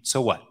this mean?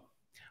 So what?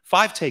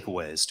 5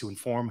 takeaways to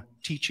inform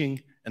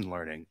teaching and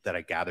learning that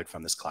I gathered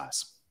from this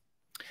class.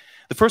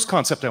 The first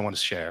concept I want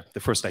to share, the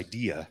first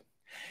idea,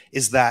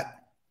 is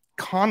that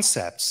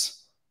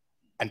concepts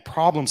and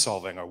problem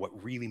solving are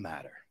what really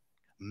matter.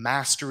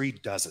 Mastery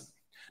doesn't.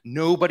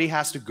 Nobody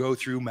has to go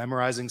through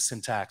memorizing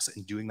syntax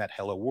and doing that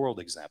hello world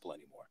example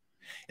anymore.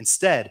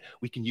 Instead,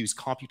 we can use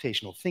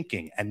computational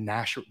thinking and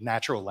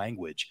natural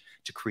language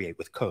to create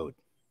with code.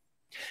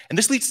 And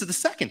this leads to the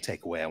second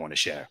takeaway I want to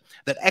share,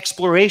 that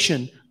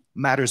exploration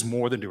matters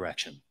more than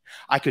direction.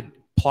 I could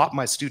plot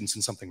my students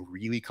in something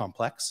really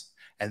complex,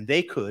 and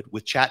they could,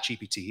 with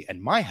ChatGPT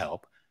and my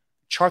help,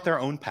 chart their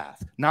own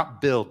path, not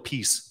build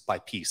piece by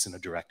piece in a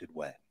directed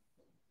way.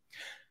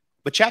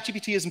 But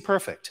ChatGPT isn't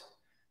perfect.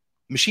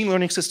 Machine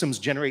learning systems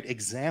generate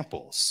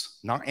examples,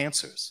 not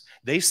answers.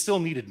 They still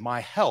needed my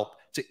help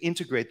to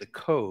integrate the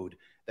code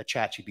that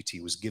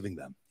ChatGPT was giving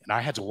them. And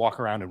I had to walk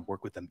around and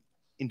work with them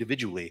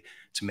individually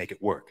to make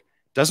it work.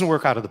 It doesn't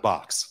work out of the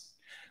box.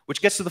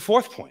 Which gets to the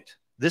fourth point.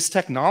 This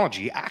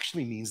technology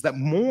actually means that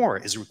more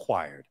is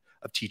required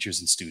of teachers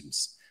and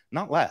students,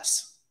 not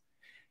less.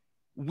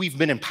 We've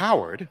been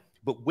empowered,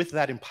 but with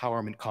that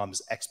empowerment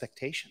comes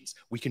expectations.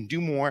 We can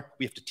do more,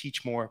 we have to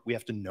teach more, we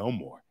have to know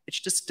more. It's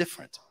just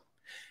different.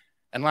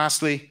 And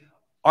lastly,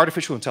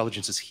 artificial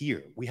intelligence is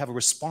here. We have a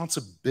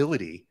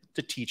responsibility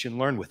to teach and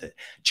learn with it.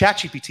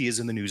 ChatGPT is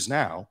in the news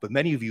now, but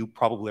many of you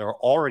probably are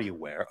already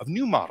aware of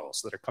new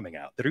models that are coming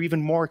out that are even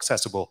more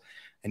accessible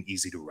and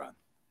easy to run.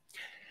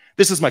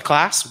 This is my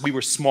class. We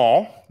were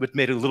small, but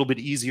made it a little bit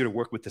easier to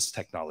work with this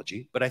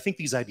technology. But I think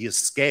these ideas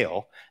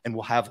scale and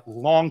will have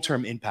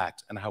long-term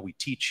impact on how we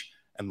teach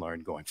and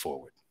learn going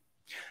forward.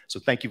 So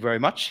thank you very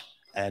much,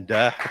 and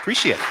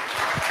appreciate it.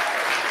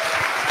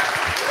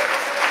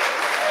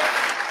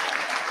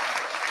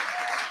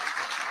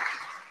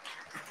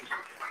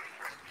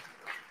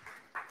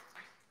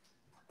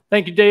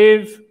 Thank you,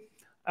 Dave.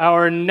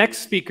 Our next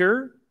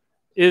speaker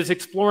is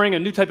exploring a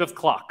new type of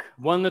clock,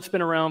 one that's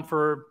been around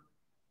for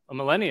a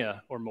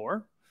millennia or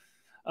more,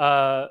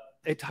 a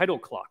tidal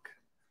clock.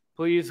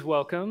 Please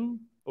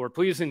welcome, or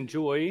please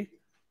enjoy,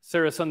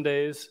 Sarah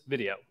Sunday's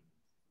video.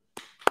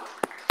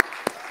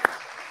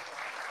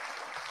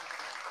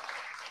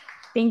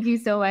 Thank you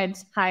so much.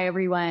 Hi,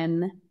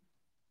 everyone.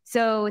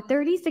 So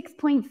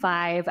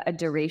 36.5, a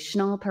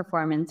durational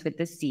performance with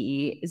the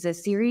sea, is a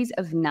series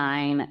of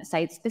 9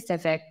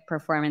 site-specific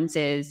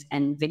performances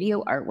and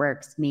video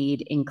artworks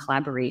made in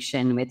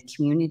collaboration with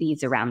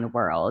communities around the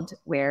world,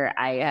 where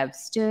I have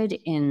stood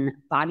in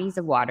bodies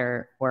of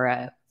water for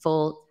a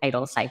full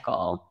tidal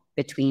cycle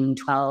between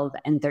 12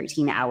 and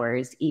 13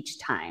 hours each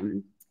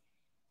time.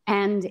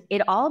 And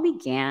it all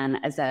began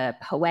as a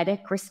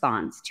poetic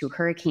response to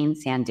Hurricane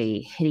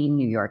Sandy hitting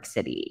New York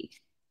City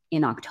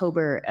in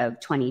October of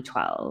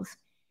 2012.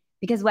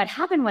 Because what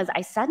happened was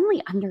I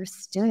suddenly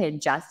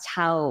understood just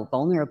how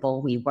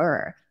vulnerable we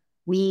were.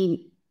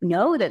 We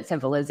know that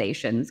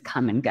civilizations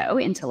come and go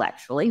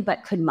intellectually,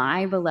 but could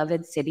my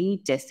beloved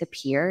city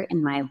disappear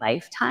in my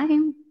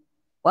lifetime?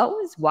 What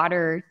was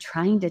water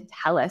trying to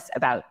tell us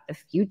about the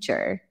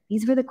future?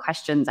 These were the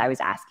questions I was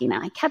asking.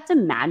 And I kept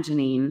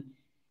imagining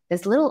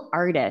this little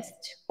artist,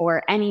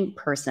 or any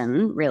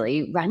person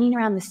really, running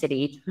around the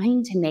city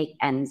trying to make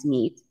ends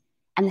meet,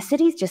 and the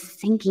city's just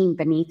sinking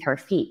beneath her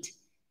feet.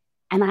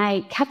 And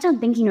I kept on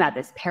thinking about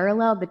this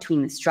parallel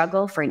between the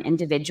struggle for an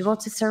individual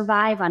to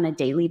survive on a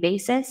daily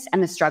basis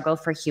and the struggle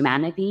for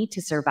humanity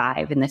to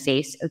survive in the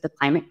face of the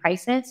climate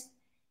crisis.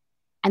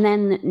 And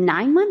then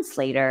 9 months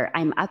later,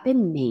 I'm up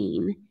in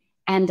Maine,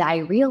 and I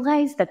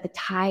realized that the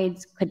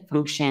tides could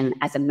function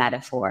as a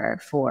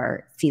metaphor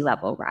for sea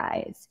level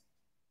rise.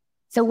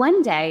 So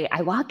one day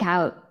I walk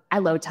out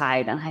at low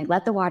tide and I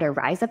let the water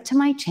rise up to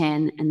my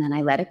chin, and then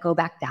I let it go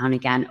back down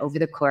again over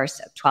the course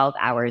of 12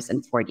 hours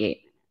and 48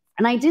 minutes.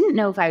 And I didn't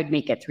know if I would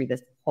make it through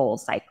this whole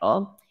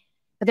cycle,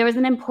 but there was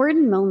an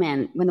important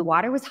moment when the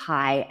water was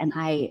high and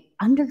I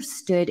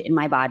understood in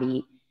my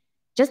body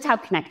just how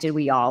connected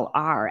we all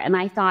are. And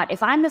I thought,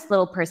 if I'm this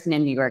little person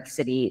in New York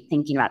City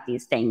thinking about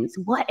these things,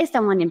 what is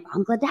someone in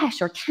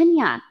Bangladesh or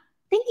Kenya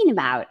thinking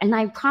about? And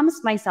I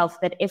promised myself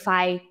that if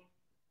I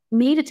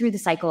made it through the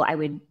cycle, I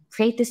would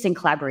create this in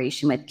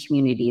collaboration with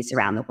communities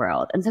around the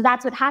world. And so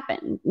that's what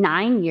happened.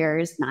 9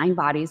 years, 9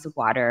 bodies of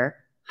water,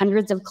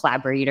 hundreds of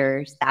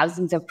collaborators,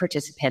 thousands of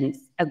participants,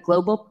 a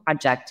global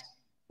project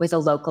with a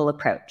local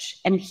approach.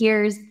 And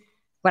here's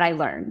what I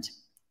learned.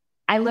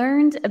 I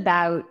learned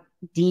about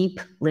deep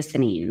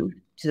listening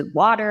to the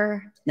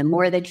water, to the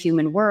more than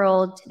human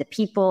world, to the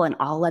people and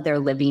all other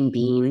living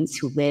beings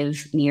who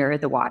live near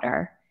the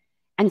water.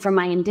 And from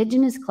my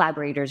indigenous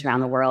collaborators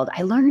around the world,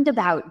 I learned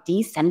about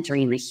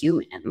decentering the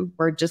human.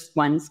 We're just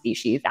one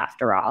species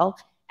after all,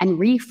 and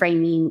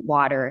reframing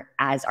water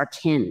as our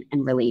kin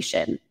and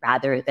relation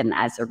rather than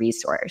as a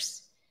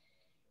resource.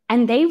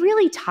 And they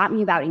really taught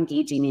me about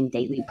engaging in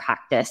daily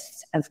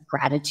practice of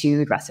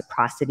gratitude,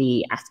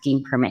 reciprocity,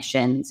 asking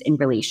permissions in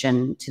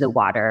relation to the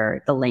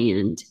water, the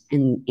land,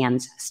 and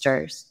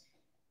ancestors.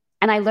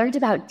 And I learned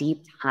about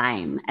deep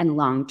time and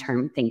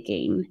long-term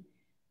thinking.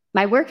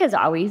 My work has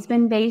always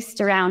been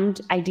based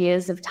around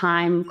ideas of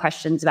time,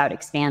 questions about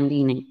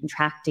expanding and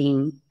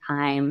contracting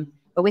time,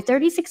 But with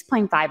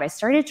 36.5, I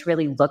started to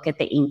really look at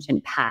the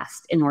ancient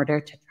past in order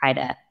to try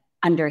to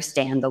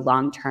understand the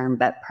long-term,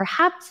 but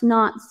perhaps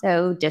not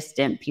so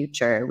distant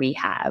future we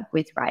have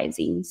with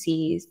rising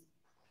seas.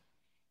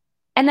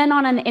 And then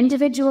on an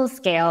individual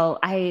scale,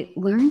 I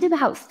learned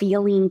about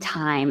feeling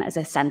time as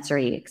a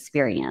sensory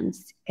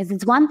experience, because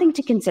it's one thing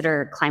to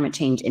consider climate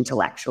change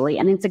intellectually,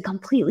 and it's a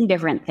completely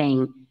different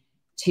thing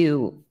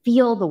to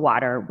feel the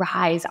water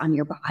rise on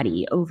your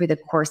body over the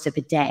course of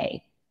a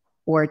day,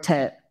 or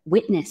to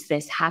witness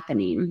this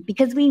happening,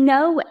 because we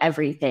know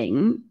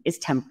everything is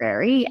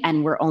temporary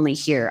and we're only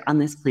here on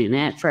this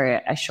planet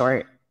for a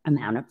short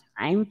amount of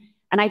time.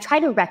 And I try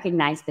to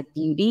recognize the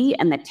beauty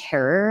and the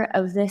terror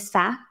of this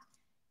fact.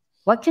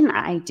 What can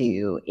I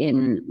do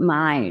in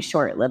my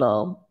short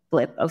little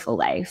blip of a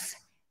life?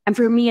 And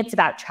for me, it's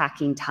about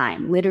tracking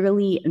time,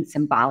 literally and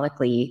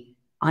symbolically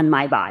on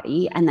my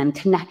body, and then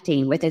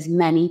connecting with as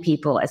many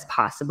people as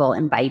possible,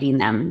 inviting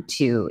them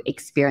to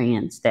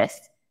experience this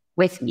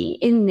with me.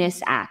 In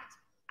this act,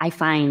 I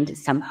find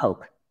some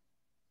hope.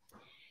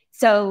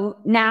 So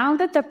now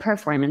that the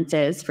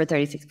performances for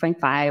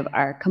 36.5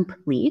 are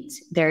complete,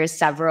 there's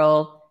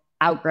several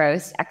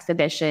outgrowths,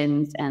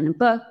 exhibitions, and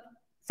book,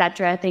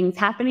 etc. things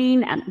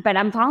happening, but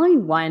I'm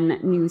following one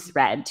new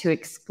thread to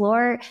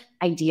explore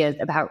ideas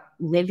about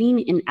living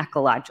in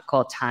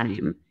ecological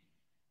time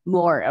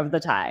more of the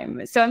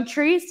time. So I'm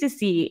curious to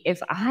see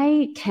if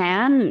I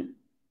can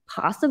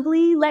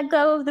possibly let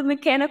go of the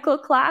mechanical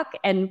clock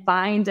and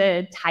find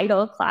a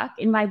tidal clock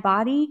in my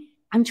body.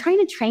 I'm trying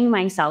to train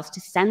myself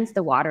to sense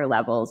the water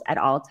levels at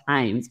all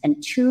times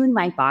and tune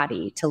my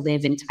body to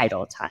live in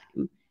tidal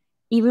time,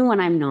 even when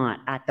I'm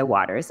not at the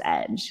water's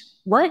edge.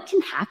 What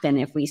can happen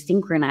if we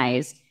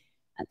synchronize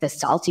the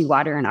salty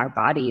water in our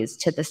bodies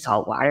to the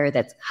salt water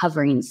that's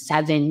covering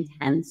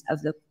 7/10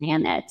 of the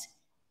planet?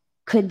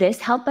 Could this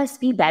help us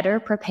be better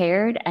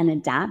prepared and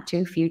adapt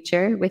to a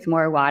future with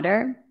more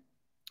water?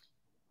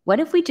 What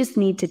if we just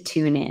need to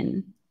tune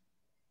in?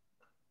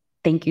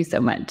 Thank you so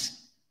much.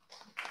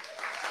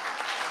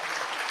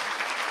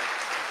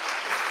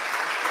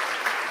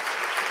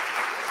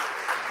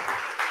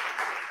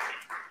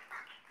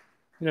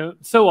 You know,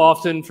 so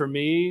often for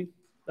me,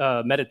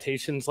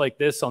 meditations like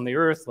this on the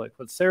earth, like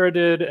what Sarah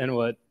did and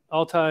what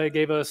Altay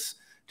gave us,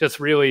 just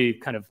really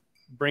kind of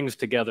brings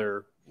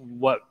together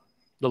what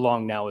the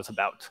long now is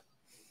about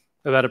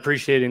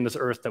appreciating this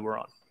earth that we're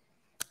on.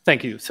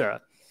 Thank you,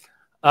 Sarah.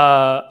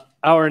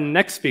 Our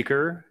next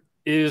speaker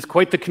is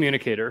quite the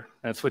communicator.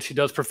 That's what she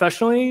does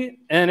professionally,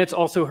 and it's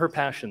also her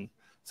passion.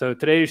 So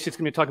today she's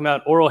going to be talking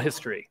about oral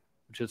history,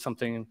 which is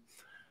something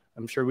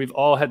I'm sure we've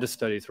all had to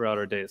study throughout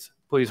our days.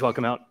 Please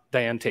welcome out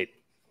Diane Tate.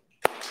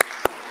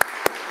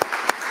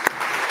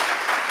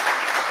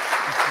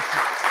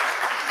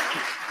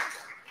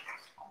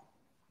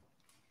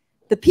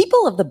 The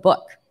people of the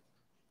book.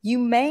 You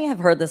may have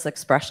heard this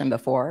expression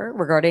before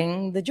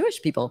regarding the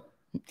Jewish people.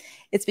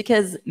 It's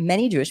because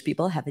many Jewish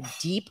people have a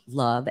deep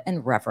love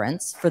and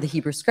reverence for the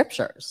Hebrew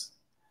scriptures,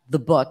 the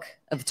book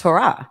of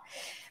Torah.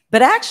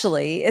 But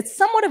actually, it's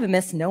somewhat of a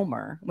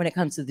misnomer when it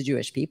comes to the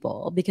Jewish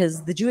people,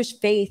 because the Jewish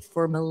faith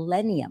for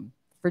millennium,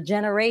 for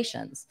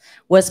generations,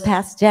 was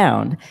passed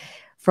down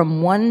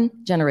from one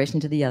generation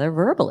to the other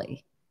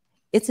verbally.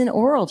 It's an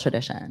oral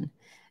tradition.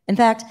 In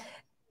fact,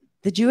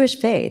 the Jewish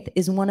faith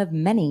is one of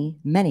many,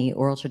 many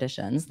oral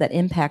traditions that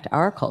impact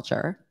our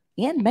culture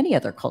and many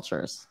other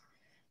cultures.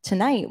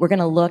 Tonight, we're going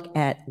to look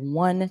at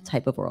one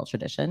type of oral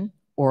tradition,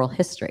 oral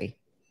history.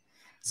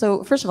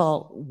 So first of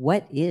all,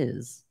 what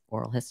is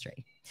oral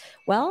history?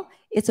 Well,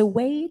 it's a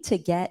way to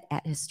get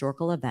at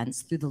historical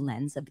events through the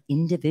lens of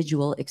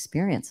individual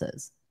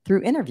experiences,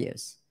 through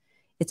interviews.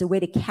 It's a way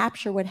to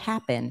capture what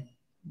happened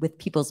with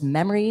people's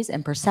memories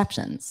and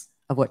perceptions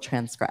of what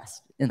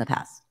transgressed in the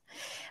past.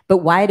 But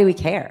why do we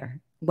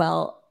care?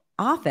 Well,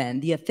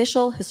 often the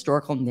official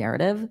historical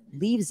narrative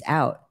leaves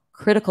out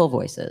critical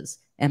voices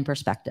and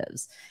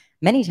perspectives.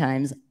 Many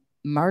times,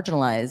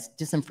 marginalized,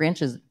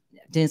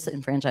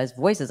 disenfranchised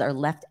voices are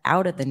left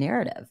out of the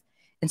narrative.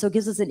 And so it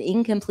gives us an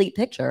incomplete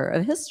picture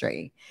of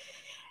history.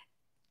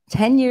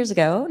 10 years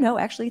ago, no,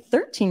 actually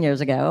 13 years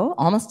ago,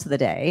 almost to the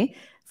day,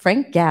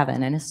 Frank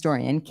Gavin, an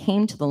historian,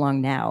 came to the Long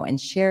Now and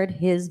shared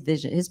his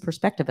vision, his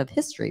perspective of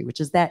history,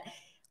 which is that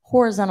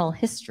horizontal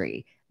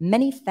history,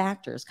 many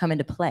factors come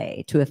into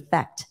play to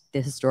affect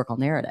the historical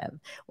narrative.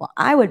 Well,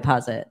 I would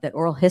posit that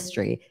oral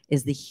history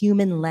is the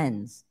human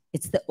lens.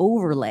 It's the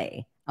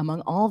overlay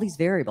among all these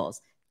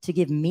variables to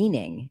give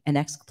meaning and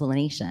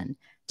explanation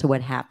to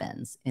what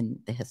happens in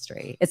the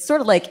history. It's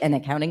sort of like an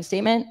accounting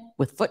statement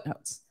with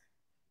footnotes.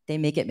 They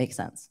make it make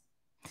sense.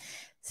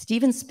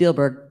 Steven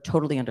Spielberg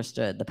totally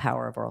understood the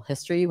power of oral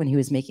history when he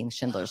was making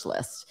Schindler's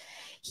List.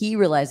 He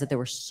realized that there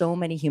were so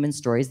many human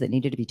stories that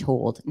needed to be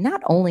told,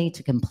 not only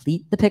to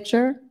complete the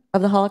picture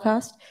of the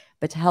Holocaust,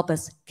 but to help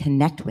us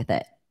connect with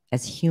it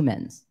as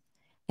humans.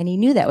 And he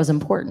knew that was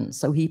important,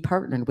 so he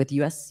partnered with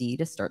USC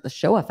to start the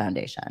Shoah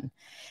Foundation.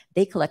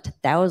 They collect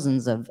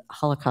thousands of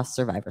Holocaust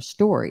survivor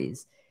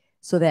stories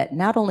so that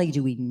not only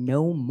do we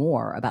know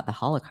more about the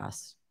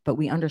Holocaust, but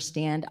we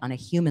understand on a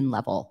human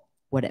level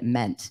what it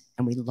meant,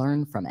 and we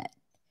learn from it.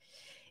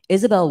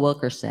 Isabel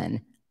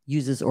Wilkerson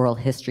uses oral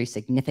history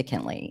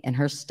significantly in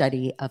her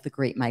study of the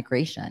Great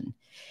Migration.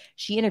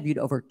 She interviewed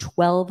over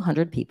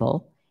 1,200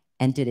 people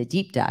and did a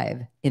deep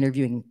dive,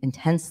 interviewing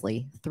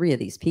intensely 3 of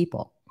these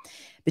people.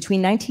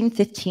 Between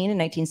 1915 and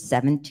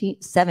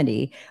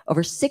 1970,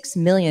 over 6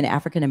 million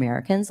African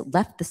Americans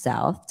left the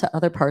South to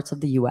other parts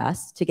of the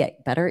US to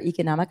get better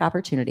economic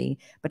opportunity,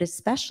 but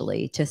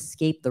especially to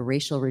escape the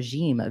racial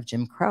regime of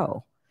Jim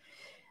Crow.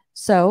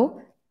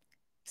 So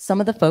some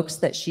of the folks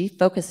that she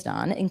focused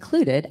on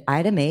included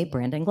Ida Mae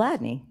Brandon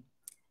Gladney.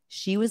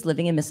 She was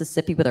living in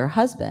Mississippi with her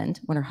husband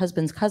when her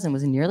husband's cousin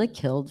was nearly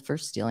killed for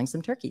stealing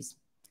some turkeys.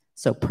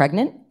 So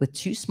pregnant with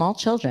 2 small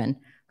children,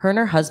 her and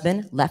her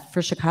husband left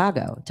for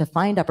Chicago to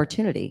find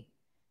opportunity.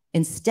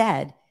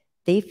 Instead,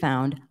 they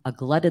found a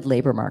glutted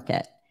labor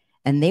market,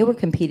 and they were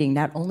competing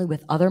not only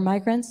with other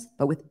migrants,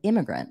 but with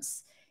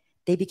immigrants.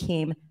 They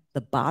became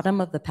the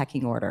bottom of the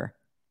pecking order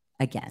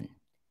again.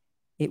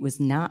 It was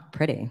not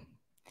pretty.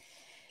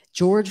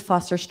 George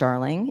Foster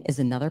Starling is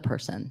another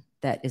person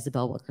that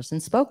Isabel Wilkerson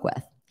spoke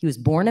with. He was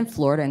born in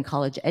Florida and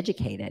college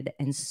educated,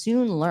 and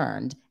soon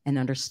learned and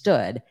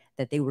understood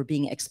that they were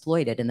being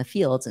exploited in the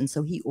fields, and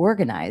so he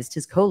organized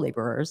his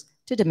co-laborers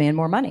to demand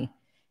more money.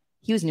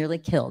 He was nearly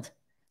killed,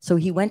 so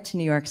he went to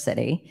New York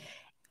City.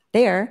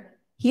 There,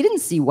 he didn't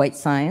see white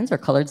signs or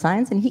colored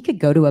signs, and he could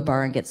go to a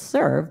bar and get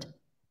served,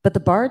 but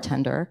the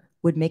bartender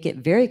would make it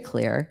very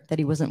clear that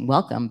he wasn't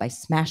welcome by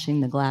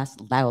smashing the glass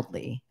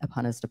loudly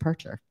upon his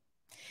departure.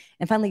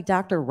 And finally,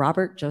 Dr.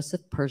 Robert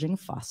Joseph Pershing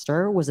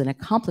Foster was an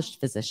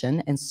accomplished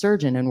physician and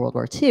surgeon in World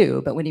War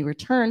II, but when he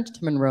returned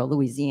to Monroe,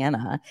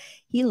 Louisiana,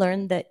 he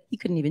learned that he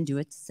couldn't even do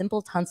a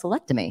simple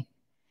tonsillectomy.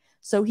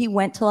 So he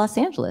went to Los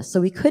Angeles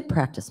so he could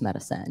practice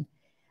medicine.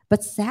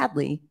 But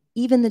sadly,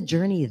 even the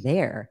journey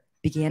there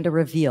began to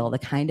reveal the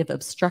kind of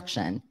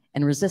obstruction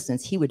and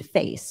resistance he would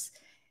face.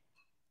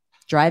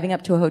 Driving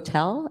up to a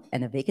hotel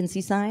and a vacancy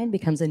sign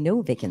becomes a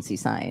no vacancy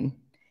sign.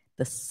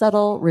 The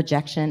subtle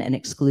rejection and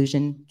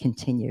exclusion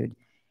continued.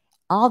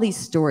 All these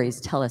stories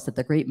tell us that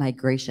the Great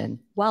Migration,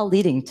 while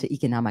leading to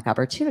economic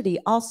opportunity,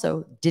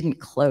 also didn't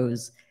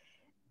close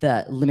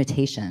the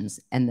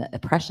limitations and the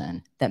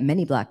oppression that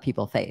many Black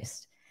people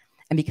faced.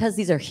 And because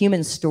these are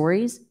human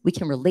stories, we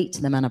can relate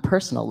to them on a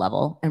personal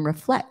level and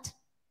reflect.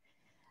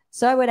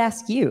 So I would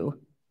ask you,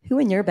 who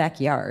in your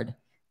backyard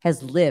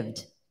has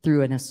lived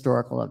through an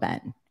historical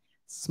event,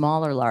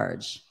 small or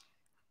large?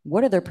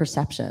 What are their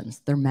perceptions,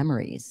 their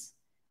memories?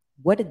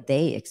 What did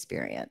they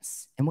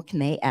experience? And what can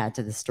they add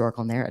to the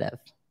historical narrative?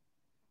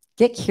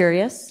 Get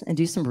curious and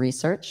do some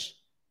research,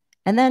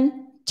 and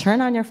then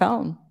turn on your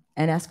phone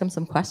and ask them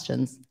some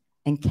questions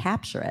and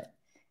capture it.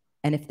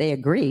 And if they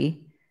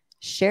agree,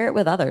 share it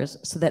with others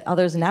so that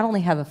others not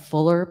only have a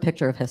fuller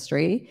picture of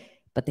history,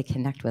 but they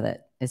connect with it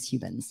as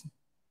humans.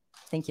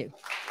 Thank you.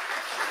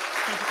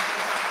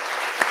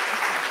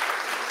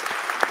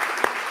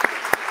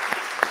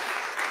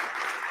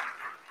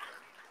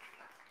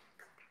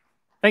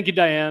 Thank you,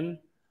 Diane.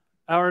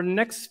 Our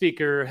next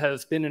speaker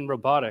has been in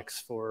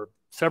robotics for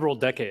several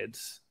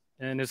decades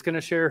and is going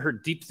to share her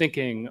deep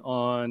thinking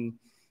on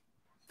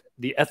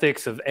the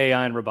ethics of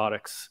AI and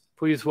robotics.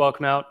 Please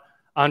welcome out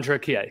Andra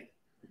Keay.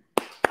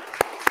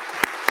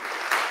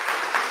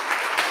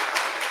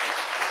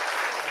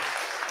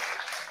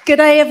 Good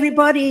day,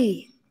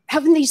 everybody.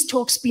 Haven't these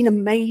talks been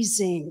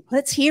amazing?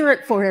 Let's hear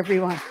it for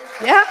everyone.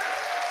 Yeah?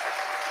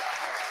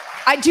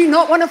 I do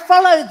not want to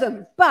follow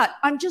them, but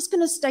I'm just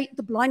going to state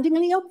the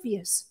blindingly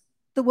obvious.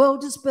 The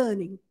world is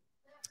burning.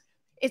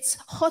 It's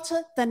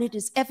hotter than it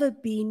has ever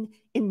been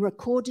in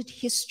recorded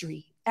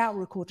history, our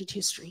recorded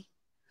history.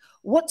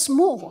 What's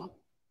more,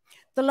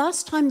 the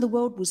last time the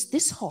world was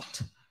this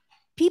hot,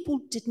 people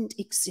didn't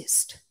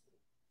exist.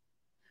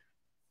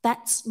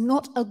 That's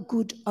not a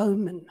good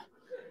omen.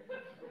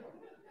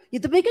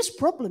 The biggest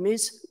problem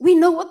is we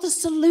know what the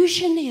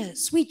solution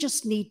is. We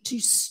just need to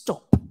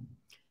stop.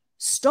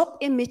 Stop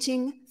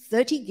emitting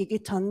 30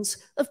 gigatons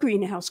of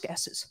greenhouse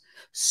gases.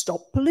 Stop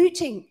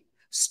polluting.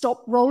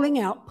 Stop rolling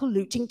out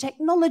polluting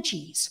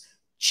technologies.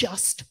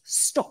 Just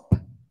stop.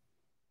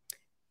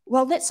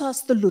 Well, let's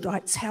ask the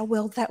Luddites how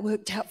well that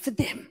worked out for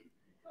them.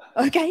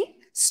 Okay?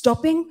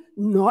 Stopping,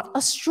 not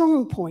a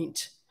strong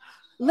point.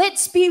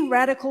 Let's be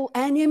radical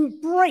and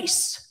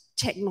embrace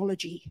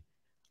technology.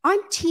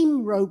 I'm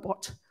team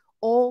robot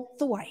all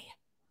the way.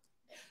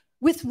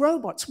 With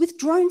robots, with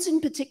drones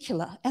in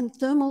particular, and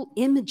thermal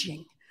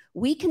imaging,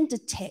 we can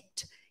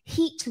detect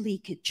heat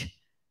leakage,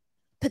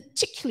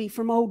 particularly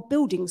from old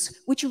buildings,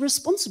 which are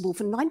responsible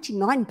for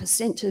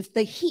 99% of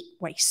the heat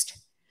waste.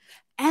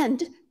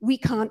 And we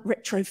can't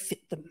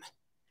retrofit them.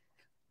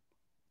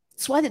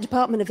 That's why the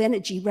Department of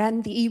Energy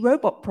ran the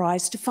E-Robot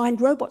Prize to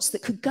find robots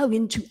that could go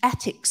into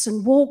attics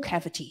and wall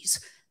cavities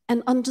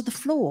and under the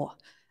floor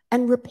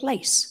and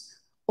replace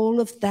all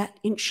of that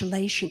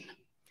insulation.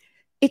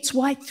 It's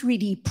why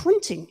 3D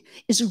printing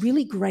is a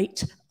really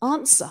great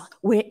answer.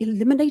 We're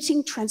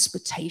eliminating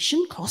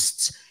transportation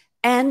costs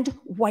and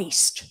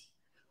waste.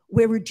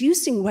 We're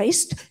reducing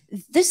waste.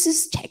 This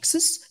is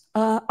Texas.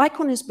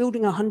 Icon is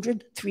building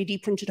 100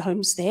 3D printed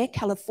homes there.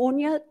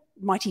 California,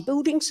 mighty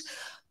buildings.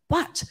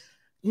 But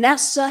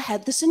NASA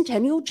had the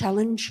Centennial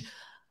Challenge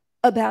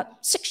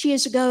about 6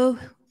 years ago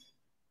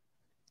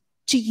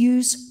to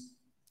use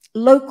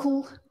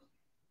local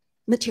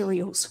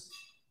materials,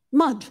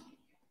 mud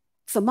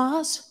for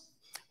Mars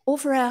or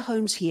for our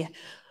homes here.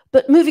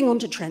 But moving on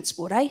to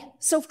transport,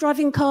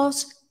 self-driving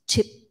cars,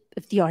 tip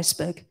of the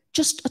iceberg.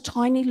 Just a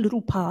tiny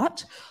little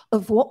part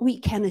of what we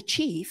can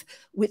achieve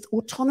with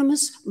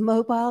autonomous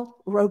mobile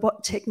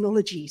robot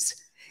technologies.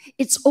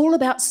 It's all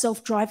about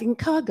self-driving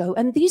cargo,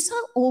 and these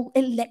are all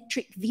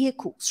electric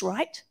vehicles,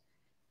 right?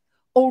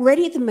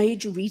 Already the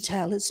major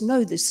retailers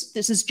know this.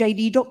 This is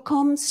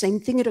JD.com,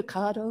 same thing at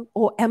Ocado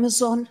or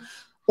Amazon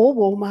or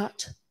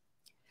Walmart.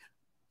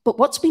 But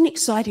what's been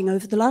exciting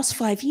over the last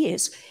 5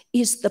 years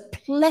is the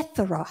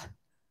plethora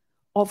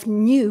of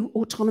new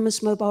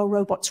autonomous mobile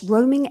robots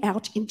roaming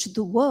out into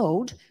the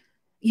world.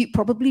 You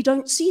probably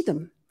don't see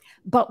them,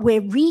 but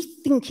we're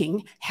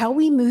rethinking how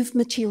we move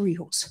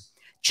materials,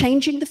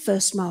 changing the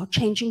first mile,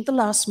 changing the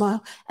last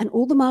mile, and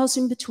all the miles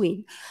in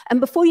between. And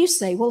before you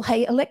say, well,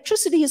 hey,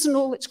 electricity isn't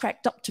all it's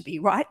cracked up to be,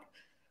 right?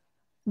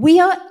 We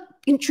are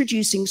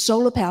introducing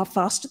solar power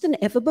faster than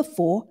ever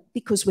before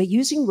because we're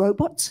using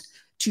robots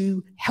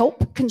to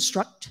help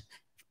construct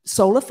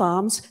solar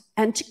farms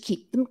and to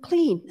keep them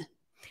clean.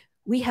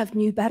 We have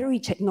new battery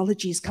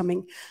technologies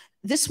coming.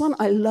 This one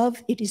I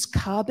love. It is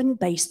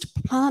carbon-based,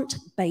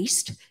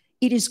 plant-based.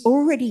 It is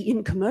already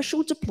in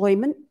commercial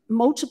deployment,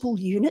 multiple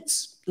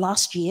units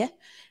last year,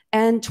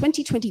 and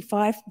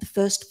 2025, the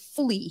first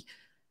fully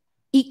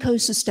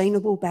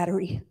eco-sustainable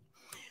battery.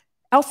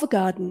 Alpha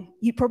Garden,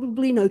 you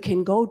probably know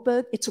Ken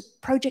Goldberg. It's a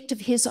project of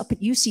his up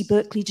at UC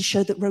Berkeley to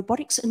show that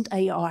robotics and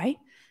AI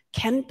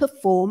can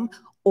perform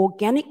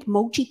organic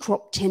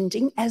multi-crop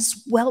tending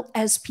as well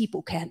as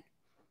people can.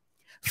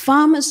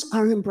 Farmers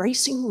are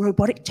embracing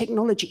robotic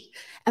technology,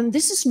 and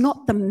this is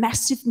not the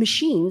massive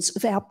machines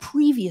of our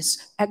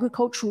previous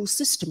agricultural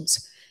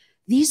systems.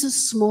 These are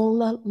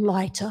smaller,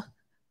 lighter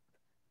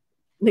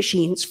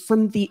machines,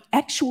 from the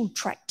actual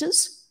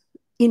tractors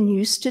in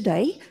use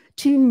today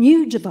to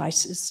new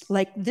devices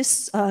like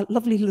this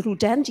lovely little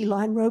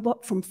dandelion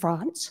robot from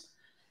France.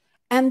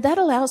 And that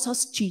allows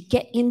us to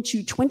get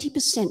into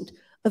 20%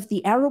 of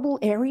the arable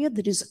area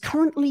that is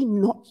currently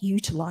not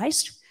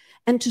utilized,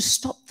 and to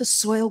stop the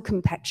soil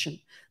compaction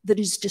that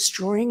is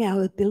destroying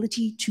our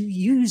ability to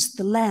use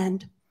the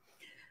land.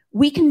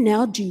 We can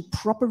now do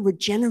proper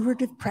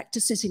regenerative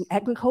practices in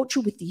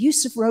agriculture with the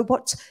use of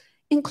robots,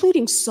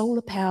 including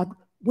solar-powered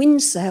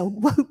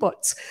wind-sailed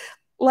robots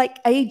like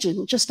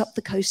Agent just up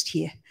the coast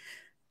here.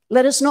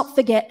 Let us not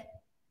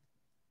forget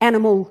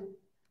animal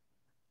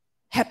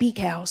happy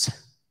cows.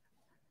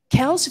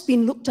 Cows have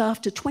been looked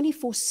after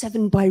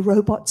 24/7 by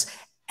robots,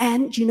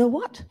 and you know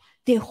what?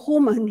 Their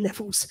hormone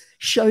levels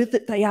show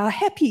that they are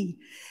happy,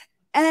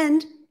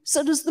 and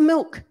so does the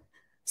milk.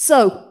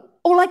 So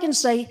all I can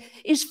say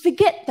is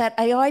forget that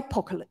AI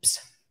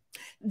apocalypse.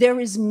 There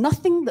is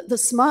nothing that the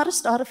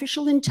smartest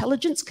artificial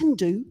intelligence can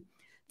do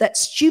that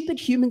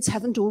stupid humans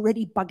haven't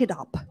already buggered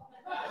up.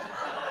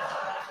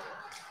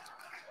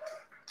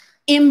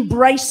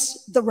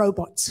 Embrace the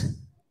robots.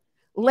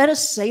 Let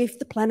us save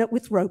the planet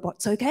with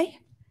robots, okay?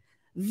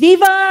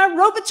 Viva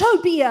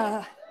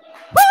Robotopia!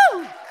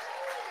 Woo!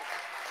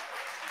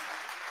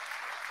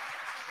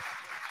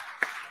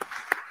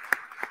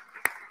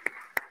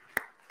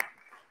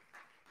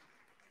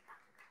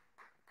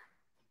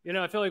 You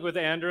know, I feel like with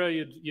Andra,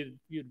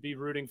 you'd be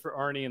rooting for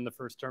Arnie in the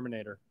first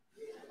Terminator.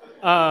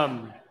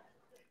 Our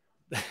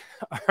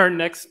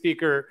next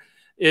speaker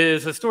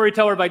is a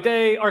storyteller by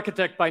day,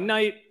 architect by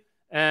night,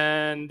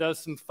 and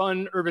does some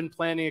fun urban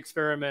planning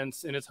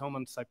experiments in his home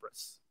on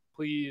Cyprus.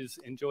 Please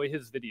enjoy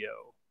his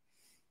video.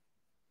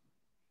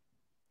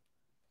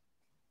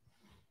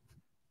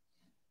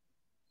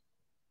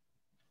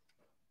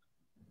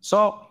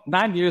 So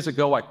 9 years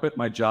ago, I quit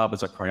my job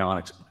as a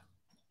cryonics.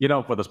 You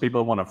know, for those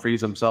people who want to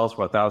freeze themselves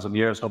for 1,000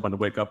 years, hoping to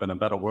wake up in a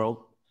better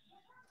world.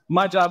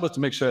 My job was to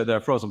make sure their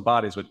frozen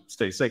bodies would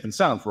stay safe and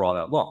sound for all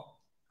that long.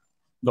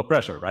 No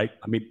pressure, right?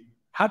 I mean,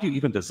 how do you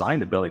even design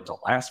the building to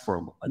last for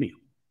a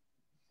millennium?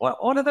 Well,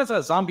 what if there's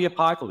a zombie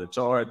apocalypse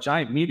or a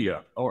giant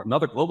meteor or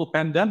another global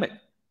pandemic?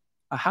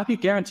 How do you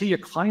guarantee your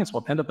clients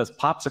won't end up as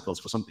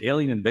popsicles for some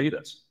alien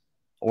invaders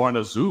or in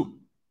a zoo?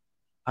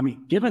 I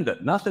mean, given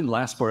that nothing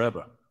lasts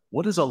forever,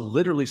 what is a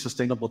literally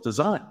sustainable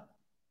design?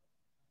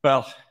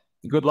 Well,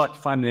 good luck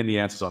finding any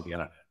answers on the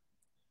internet.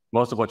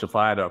 Most of what you'll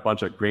find are a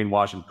bunch of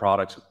greenwashing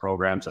products and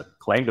programs that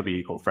claim to be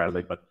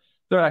eco-friendly, but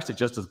they're actually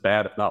just as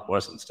bad, if not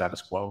worse, than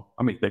status quo.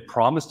 I mean, they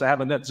promise to have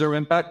a net zero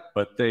impact,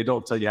 but they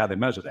don't tell you how they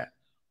measure that,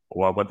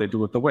 or what they do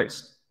with the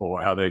waste, or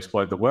how they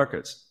exploit the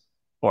workers,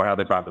 or how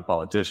they bribe the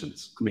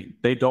politicians. I mean,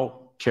 they don't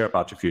care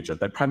about your future.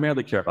 They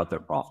primarily care about their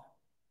profit.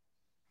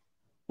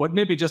 What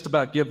made me just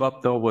about give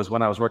up, though, was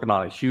when I was working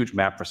on a huge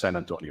map for San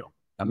Antonio,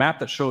 a map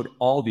that showed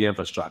all the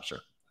infrastructure,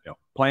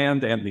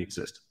 planned and the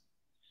existing.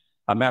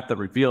 A map that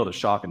revealed a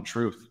shocking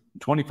truth.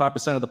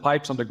 25% of the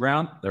pipes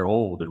underground, they're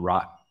old and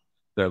rotten.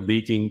 They're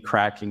leaking,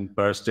 cracking,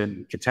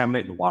 bursting,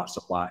 contaminating the water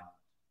supply.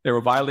 They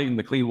were violating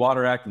the Clean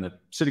Water Act, and the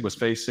city was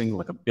facing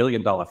like $1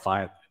 billion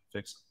fine to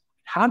fix them.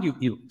 How do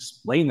you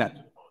explain that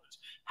to the voters?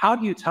 How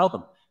do you tell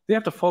them they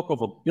have to fork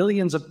over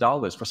billions of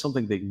dollars for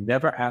something they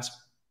never ask,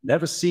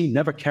 never see,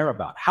 never care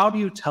about? How do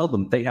you tell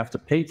them they have to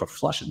pay for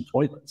flushing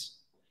toilets?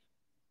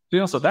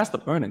 So that's the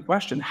burning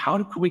question.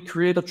 How can we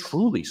create a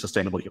truly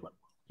sustainable human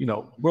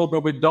world where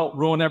we don't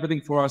ruin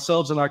everything for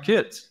ourselves and our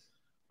kids?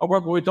 A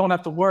world where we don't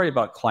have to worry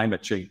about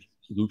climate change,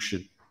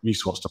 pollution,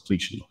 resource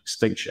depletion, or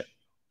extinction.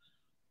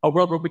 A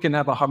world where we can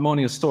have a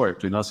harmonious story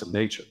between us and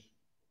nature.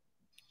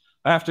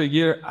 After a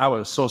year, I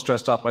was so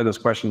stressed out by this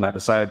question that I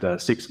decided to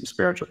seek some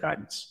spiritual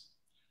guidance.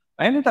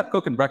 I ended up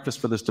cooking breakfast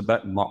for this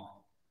Tibetan monk.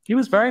 He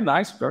was very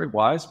nice, very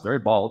wise, very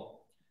bald.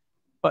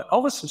 But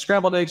over some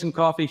scrambled eggs and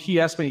coffee, he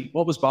asked me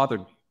what was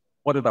bothering me.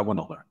 What did I want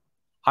to learn?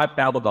 I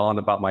babbled on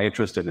about my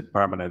interest in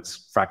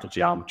impermanence, fractal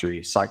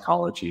geometry,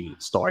 psychology,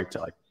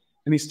 storytelling.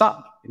 And he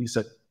stopped me and he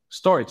said,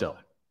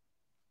 storytelling.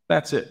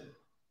 That's it.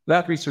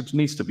 That research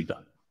needs to be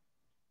done.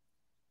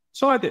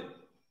 So I did.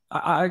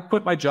 I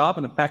quit my job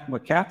and I packed my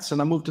cats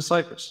and I moved to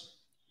Cyprus.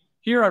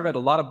 Here I read a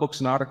lot of books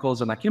and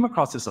articles and I came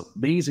across this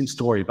amazing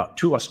story about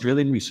 2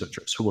 Australian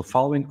researchers who were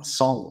following a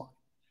song line.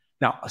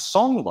 Now, a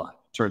song line,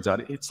 turns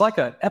out, it's like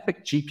an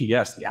epic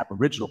GPS the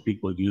Aboriginal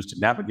people use to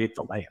navigate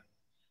the land.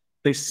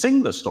 They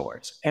sing the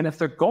stories, and if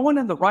they're going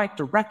in the right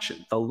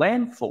direction, the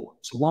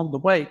landforms along the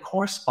way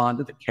correspond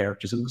to the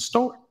characters in the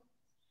story.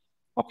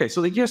 Okay,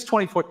 so the year's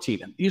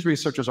 2014, and these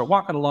researchers are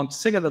walking along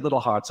singing their little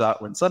hearts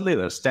out when suddenly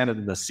they're standing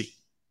in the sea.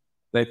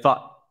 They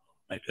thought,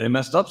 maybe they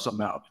messed up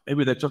somehow.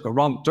 Maybe they took a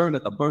wrong turn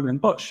at the burning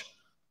bush.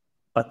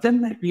 But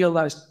then they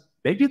realized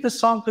maybe the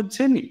song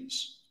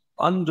continues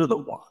under the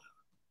water.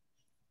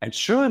 And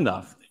sure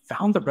enough, they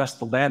found the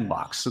rest of the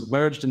landmarks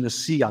submerged in the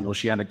sea on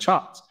oceanic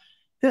charts.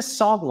 This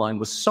song line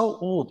was so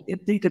old,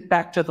 it dated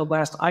back to the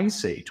last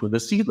ice age when the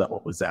sea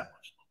level was that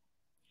much.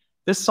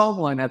 This song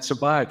line had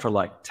survived for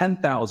like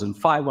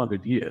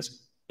 10,500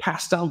 years,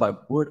 passed down by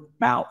word of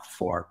mouth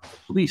for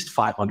at least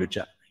 500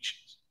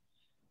 generations.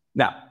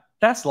 Now,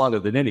 that's longer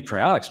than any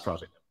cryonics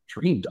project I've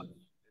dreamed of.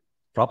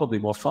 Probably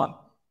more fun.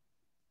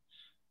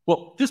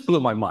 Well, this blew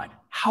my mind.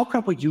 How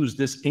can we use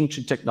this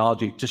ancient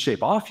technology to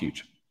shape our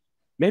future?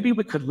 Maybe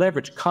we could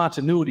leverage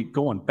continuity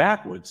going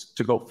backwards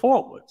to go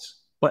forwards,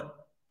 but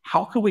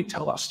how can we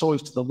tell our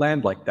stories to the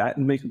land like that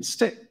and make them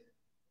stick?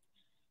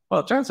 Well,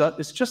 it turns out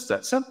it's just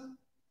that simple.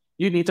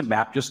 You need to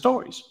map your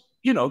stories.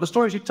 The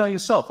stories you tell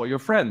yourself or your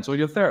friends or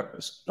your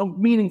therapist.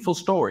 Meaningful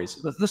stories.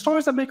 The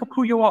stories that make up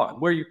who you are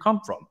and where you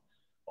come from.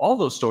 All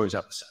those stories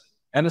have a setting,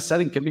 and a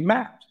setting can be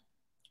mapped.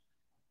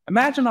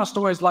 Imagine our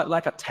stories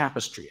like a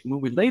tapestry. And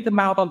when we lay them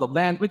out on the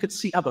land, we could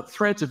see how the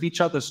threads of each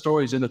other's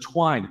stories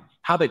intertwine,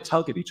 how they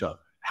tug at each other,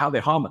 how they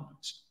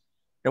harmonize.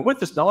 And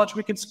with this knowledge,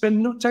 we can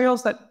spin new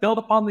tales that build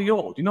upon the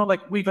old,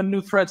 like weaving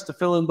new threads to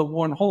fill in the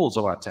worn holes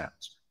of our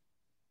tapestry.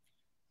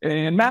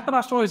 And mapping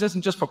our stories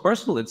isn't just for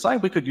personal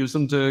insight. We could use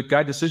them to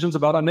guide decisions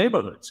about our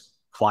neighborhoods,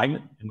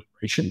 climate,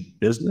 immigration,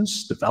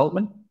 business,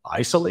 development,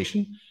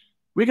 isolation.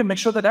 We can make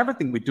sure that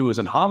everything we do is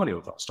in harmony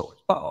with our stories,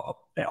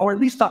 or at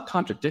least not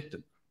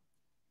contradicted.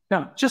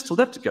 Now, just to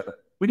live together,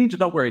 we need to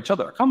know where each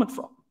other are coming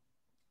from.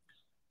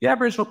 The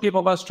Aboriginal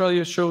people of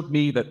Australia showed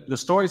me that the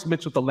stories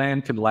mixed with the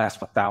land can last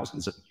for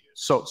thousands of years.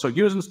 So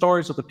using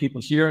stories of the people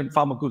here in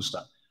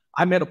Famagusta,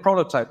 I made a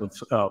prototype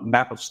of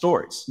map of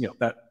stories,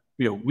 that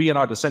we and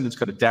our descendants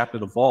could adapt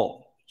and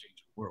evolve to change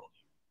the world.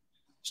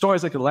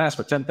 Stories that could last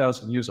for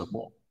 10,000 years or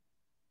more.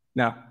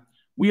 Now,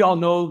 we all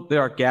know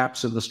there are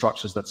gaps in the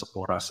structures that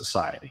support our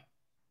society.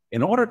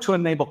 In order to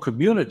enable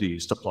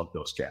communities to plug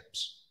those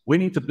gaps, we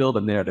need to build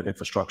a narrative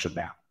infrastructure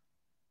now,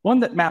 one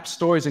that maps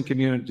stories and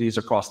communities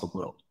across the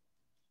world.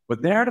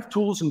 With narrative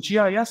tools and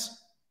GIS,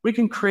 we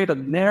can create a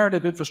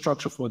narrative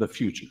infrastructure for the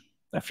future,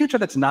 a future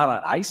that's not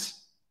on ice,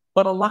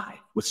 but alive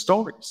with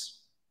stories.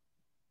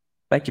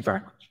 Thank you very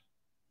much.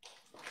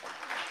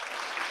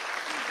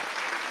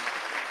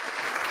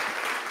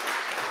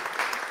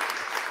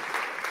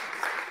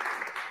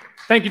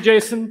 Thank you,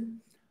 Jason.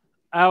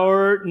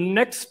 Our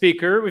next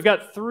speaker, we've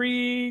got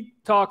 3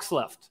 talks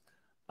left.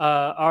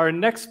 Our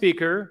next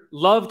speaker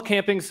loved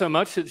camping so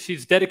much that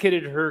she's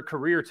dedicated her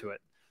career to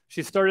it.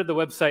 She started the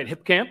website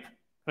HipCamp.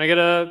 Can I get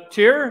a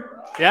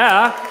cheer?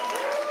 Yeah.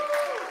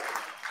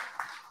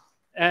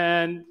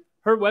 And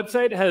her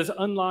website has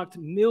unlocked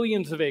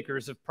millions of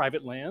acres of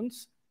private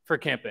lands for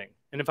camping.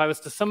 And if I was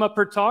to sum up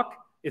her talk,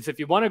 it's if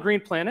you want a green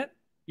planet,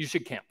 you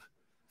should camp.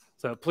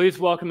 So please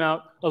welcome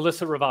out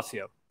Alyssa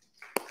Ravasio.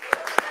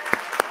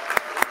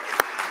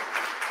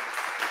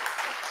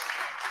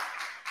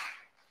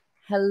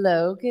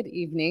 Hello, good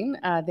evening.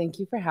 Thank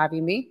you for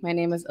having me. My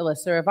name is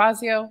Alyssa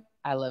Ravasio.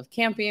 I love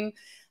camping.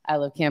 I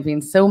love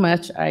camping so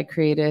much, I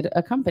created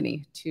a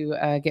company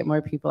to get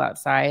more people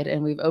outside,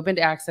 and we've opened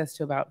access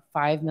to about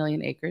 5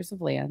 million acres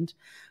of land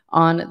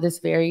on this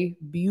very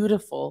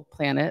beautiful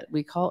planet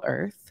we call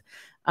Earth.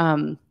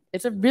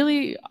 it's a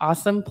really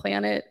awesome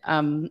planet.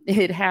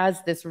 It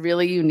has this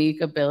really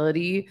unique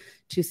ability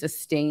to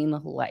sustain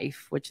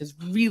life, which is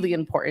really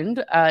important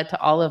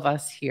to all of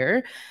us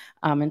here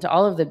and to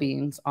all of the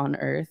beings on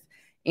Earth.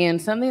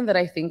 And something that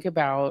I think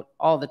about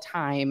all the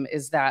time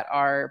is that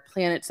our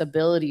planet's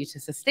ability to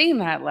sustain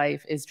that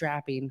life is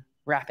dropping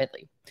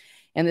rapidly.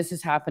 And this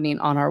is happening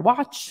on our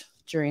watch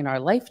during our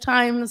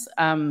lifetimes.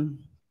 And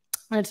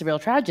it's a real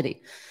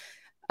tragedy.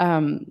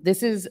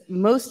 This is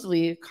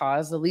mostly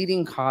the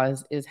leading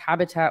cause is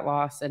habitat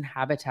loss and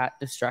habitat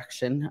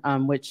destruction,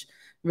 which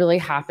really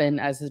happen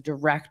as a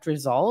direct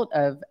result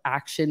of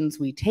actions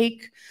we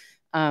take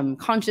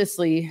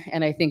consciously.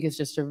 And I think is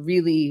just a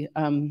really,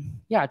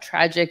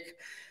 tragic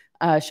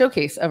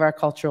showcase of our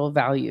cultural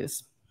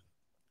values.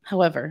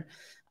 However,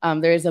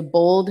 there is a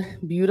bold,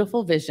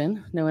 beautiful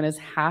vision known as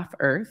Half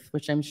Earth,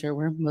 which I'm sure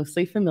we're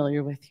mostly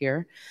familiar with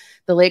here.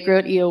 The late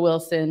great E.O.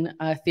 Wilson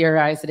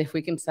theorized that if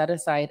we can set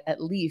aside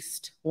at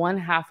least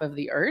 1/2 of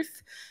the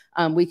Earth,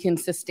 we can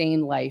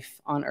sustain life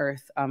on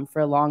Earth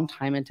for a long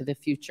time into the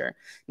future.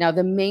 Now,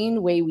 the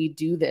main way we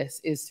do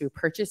this is through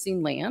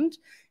purchasing land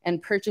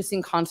and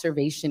purchasing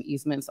conservation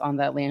easements on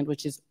that land,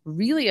 which is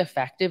really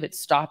effective at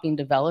stopping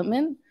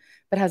development,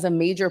 but has a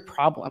major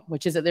problem,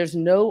 which is that there's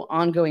no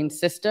ongoing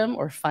system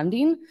or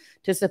funding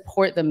to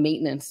support the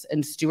maintenance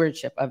and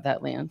stewardship of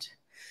that land.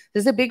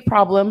 This is a big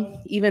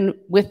problem. Even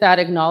with that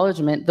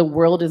acknowledgement, the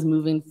world is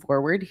moving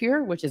forward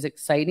here, which is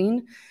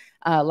exciting.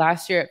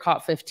 Last year at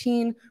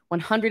COP15,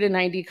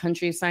 190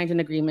 countries signed an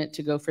agreement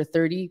to go for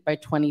 30 by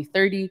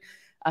 2030.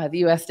 The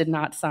US did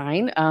not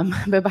sign,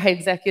 but by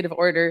executive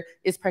order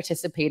is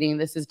participating.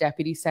 This is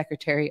Deputy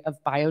Secretary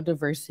of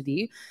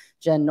Biodiversity,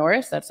 Jen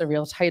Norris. That's a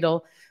real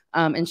title.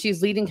 And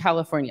she's leading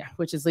California,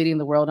 which is leading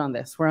the world on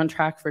this. We're on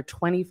track for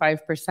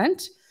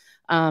 25%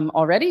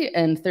 already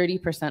and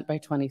 30% by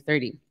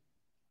 2030.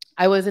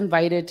 I was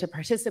invited to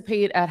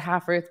participate at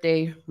Half Earth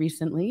Day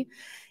recently.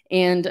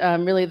 And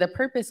really the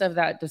purpose of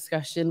that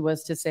discussion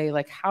was to say,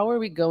 like, how are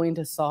we going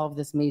to solve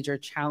this major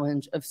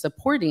challenge of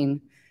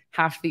supporting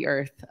half the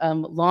Earth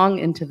long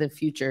into the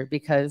future?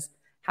 Because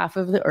half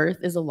of the Earth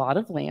is a lot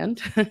of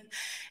land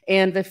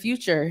and the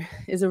future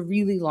is a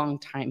really long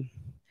time.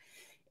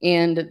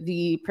 And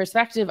the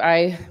perspective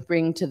I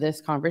bring to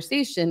this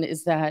conversation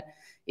is that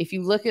if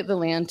you look at the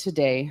land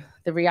today,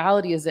 the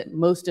reality is that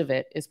most of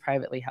it is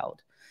privately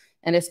held.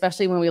 And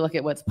especially when we look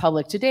at what's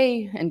public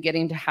today and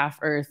getting to Half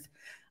Earth,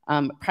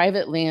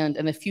 private land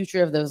and the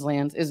future of those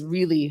lands is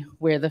really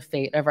where the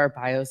fate of our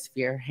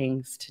biosphere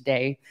hangs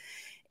today.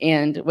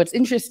 And what's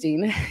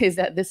interesting is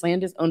that this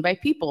land is owned by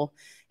people,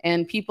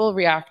 and people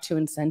react to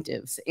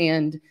incentives.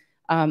 And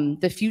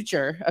the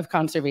future of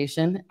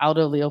conservation,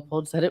 Aldo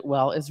Leopold said it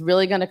well, is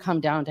really going to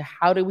come down to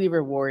how do we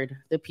reward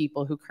the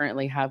people who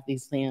currently have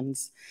these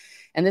lands.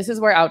 And this is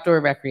where outdoor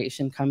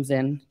recreation comes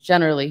in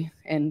generally,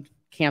 and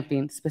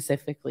camping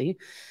specifically.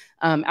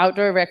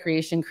 Outdoor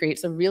recreation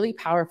creates a really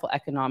powerful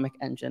economic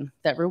engine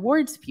that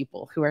rewards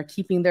people who are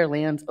keeping their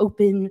lands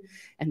open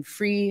and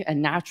free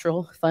and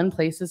natural, fun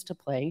places to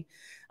play.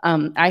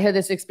 I had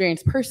this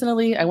experience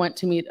personally. I went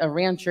to meet a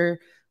rancher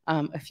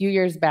a few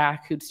years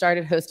back who'd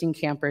started hosting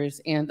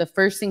campers, and the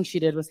first thing she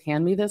did was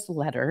hand me this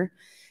letter.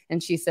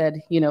 And she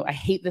said, you know, I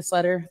hate this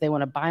letter. They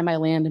want to buy my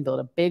land and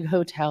build a big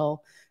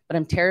hotel, but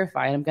I'm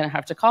terrified I'm going to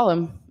have to call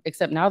them.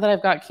 Except now that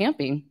I've got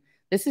camping,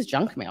 this is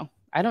junk mail.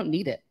 I don't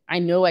need it. I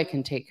know I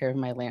can take care of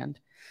my land.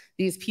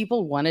 These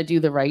people want to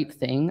do the right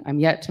thing. I'm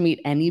yet to meet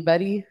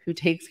anybody who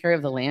takes care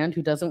of the land,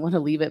 who doesn't want to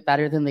leave it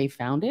better than they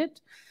found it,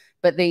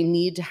 but they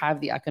need to have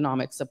the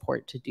economic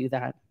support to do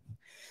that.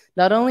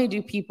 Not only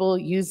do people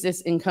use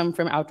this income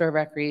from outdoor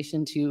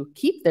recreation to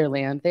keep their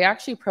land, they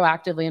actually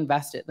proactively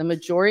invest it. The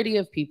majority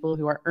of people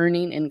who are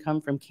earning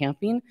income from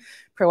camping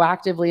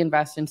proactively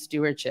invest in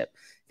stewardship.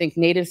 Think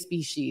native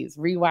species,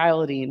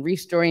 rewilding,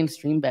 restoring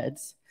stream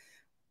beds.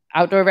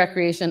 Outdoor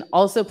recreation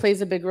also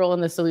plays a big role in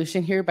the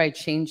solution here by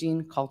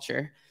changing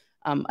culture.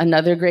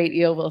 Another great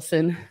E.O.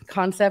 Wilson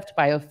concept,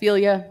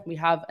 biophilia. We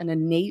have an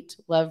innate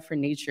love for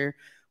nature.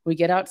 We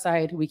get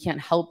outside, we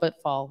can't help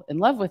but fall in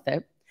love with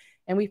it,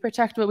 and we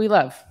protect what we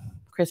love.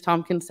 Chris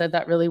Tompkins said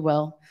that really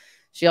well.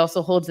 She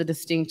also holds the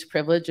distinct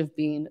privilege of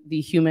being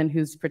the human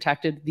who's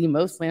protected the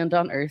most land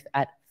on Earth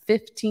at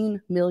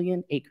 15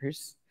 million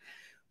acres,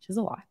 which is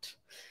a lot.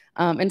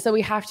 And so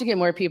we have to get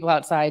more people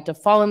outside to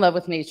fall in love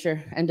with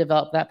nature and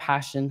develop that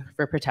passion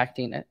for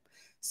protecting it.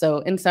 So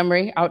in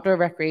summary, outdoor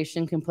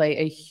recreation can play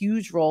a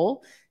huge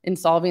role in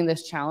solving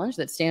this challenge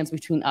that stands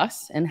between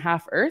us and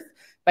Half Earth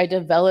by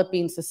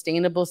developing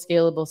sustainable,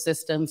 scalable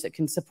systems that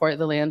can support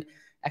the land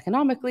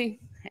economically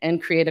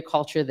and create a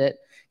culture that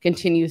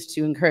continues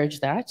to encourage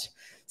that.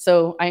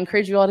 So I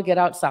encourage you all to get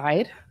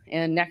outside,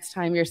 and next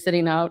time you're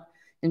sitting out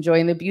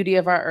enjoying the beauty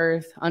of our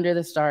Earth under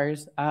the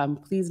stars,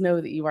 please know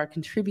that you are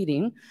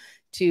contributing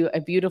to a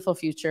beautiful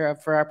future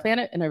for our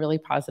planet in a really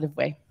positive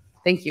way.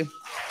 Thank you.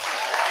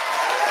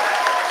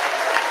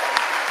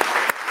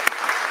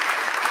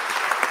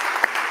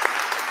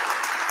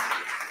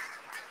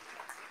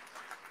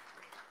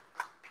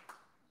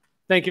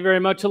 Thank you very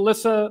much,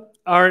 Alyssa.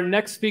 our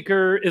next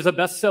speaker is a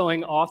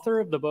best-selling author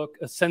of the book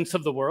A Sense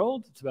of the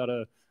World. It's about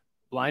a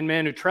blind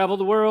man who traveled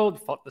the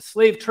world, fought the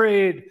slave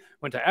trade,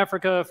 went to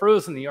Africa,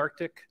 froze in the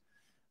Arctic.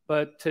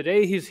 But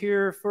today he's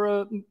here for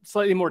a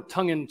slightly more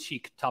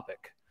tongue-in-cheek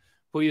topic.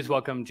 Please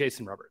welcome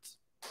Jason Roberts.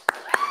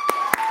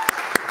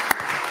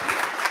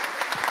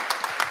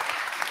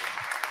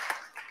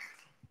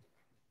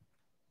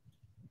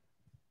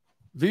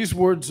 These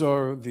words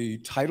are the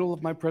title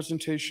of my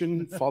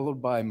presentation,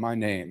 followed by my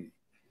name.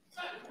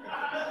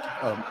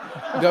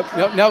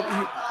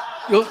 Now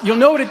you'll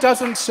note it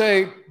doesn't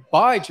say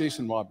by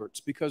Jason Roberts,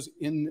 because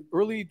in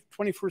early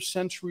 21st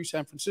century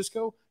San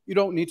Francisco, you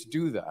don't need to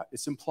do that.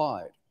 It's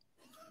implied.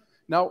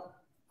 Now,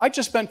 I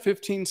just spent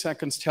 15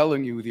 seconds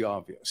telling you the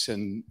obvious,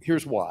 and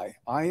here's why.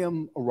 I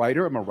am a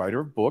writer. I'm a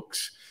writer of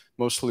books,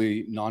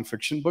 mostly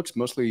nonfiction books,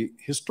 mostly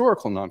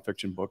historical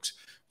nonfiction books,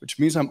 which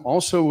means I'm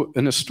also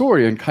an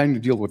historian, kind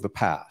of deal with the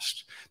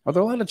past. Now,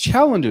 there are a lot of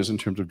challenges in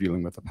terms of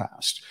dealing with the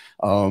past.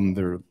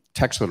 There are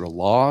texts that are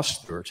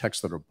lost, there are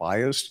texts that are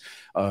biased,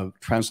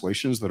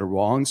 translations that are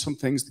wrong, some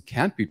things that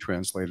can't be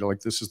translated, like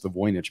this is the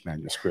Voynich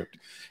manuscript.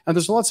 And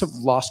there's lots of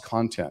lost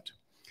content.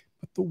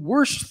 But the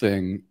worst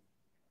thing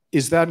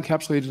is that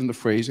encapsulated in the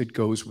phrase, it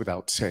goes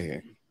without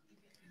saying.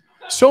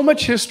 So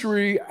much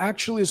history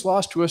actually is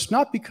lost to us,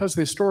 not because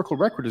the historical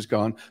record is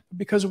gone, but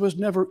because it was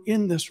never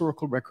in the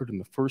historical record in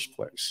the first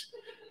place.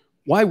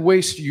 Why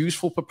waste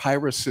useful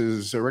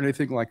papyruses or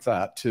anything like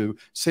that to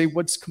say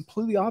what's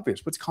completely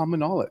obvious, what's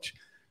common knowledge?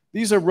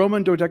 These are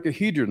Roman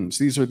dodecahedrons.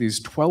 These are these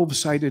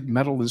 12-sided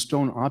metal and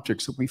stone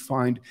objects that we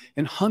find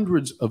in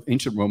hundreds of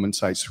ancient Roman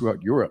sites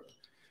throughout Europe.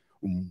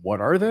 What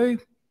are they?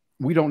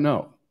 We don't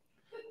know.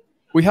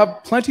 We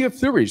have plenty of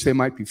theories. They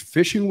might be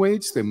fishing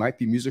weights, they might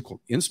be musical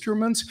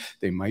instruments,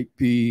 they might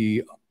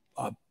be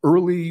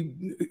early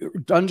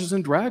Dungeons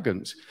and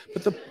Dragons.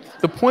 But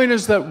the point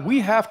is that we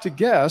have to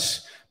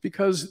guess,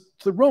 because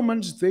the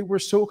Romans, they were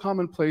so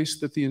commonplace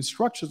that the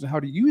instructions on how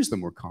to use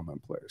them were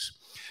commonplace.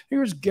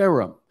 Here's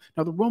garum.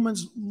 Now, the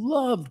Romans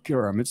loved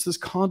garum. It's this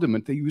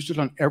condiment. They used it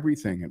on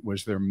everything. It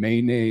was their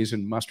mayonnaise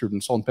and mustard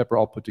and salt and pepper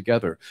all put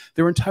together.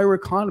 Their entire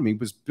economy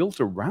was built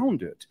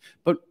around it.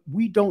 But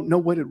we don't know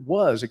what it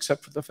was,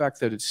 except for the fact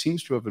that it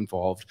seems to have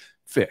involved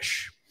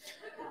fish.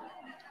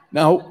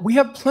 Now, we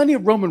have plenty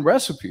of Roman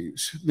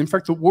recipes. In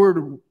fact, the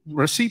word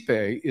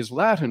recipe is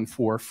Latin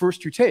for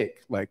first you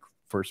take, like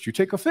first you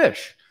take a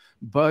fish.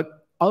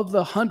 But of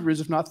the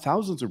hundreds, if not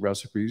thousands of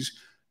recipes,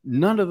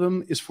 none of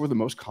them is for the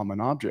most common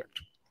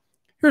object.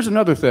 Here's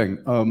another thing.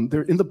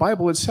 In the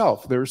Bible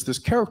itself, there's this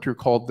character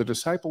called the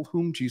disciple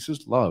whom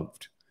Jesus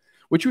loved,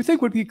 which you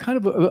think would be kind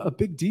of a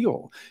big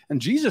deal.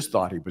 And Jesus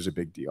thought he was a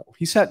big deal.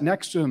 He sat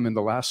next to him in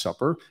the Last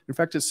Supper. In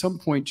fact, at some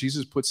point,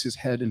 Jesus puts his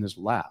head in his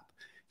lap.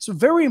 He's a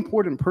very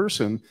important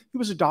person. He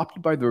was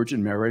adopted by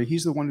Virgin Mary.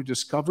 He's the one who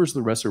discovers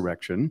the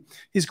resurrection.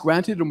 He's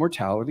granted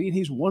immortality, and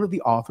he's one of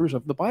the authors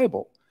of the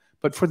Bible.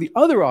 But for the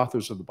other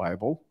authors of the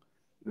Bible,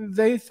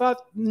 they thought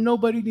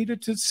nobody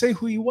needed to say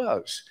who he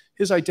was.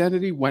 His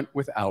identity went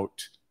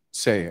without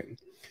saying.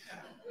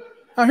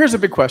 Now, here's a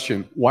big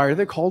question. Why are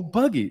they called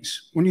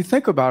buggies? When you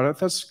think about it,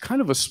 that's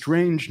kind of a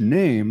strange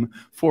name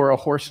for a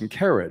horse and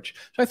carriage.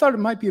 So I thought it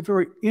might be a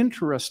very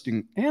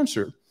interesting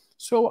answer.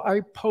 So I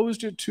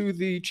posed it to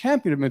the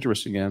champion of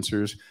interesting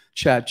answers,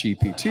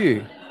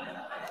 ChatGPT.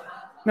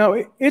 Now,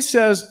 it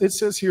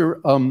says here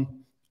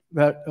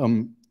that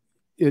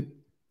it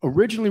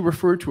originally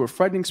referred to a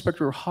frightening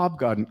specter or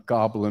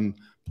hobgoblin,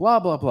 blah,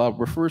 blah, blah,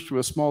 refers to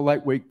a small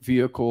lightweight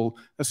vehicle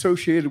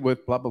associated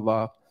with blah, blah,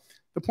 blah.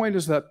 The point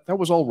is that that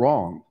was all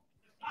wrong.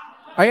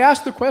 I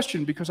asked the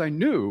question because I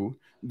knew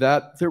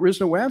that there is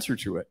no answer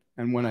to it.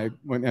 And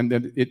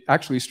then it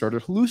actually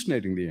started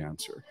hallucinating the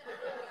answer.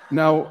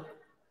 Now,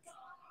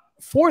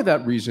 for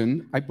that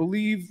reason, I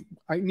believe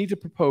I need to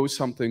propose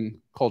something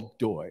called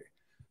DOI,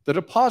 the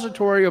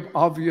depository of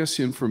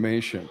obvious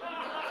information.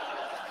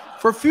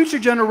 For future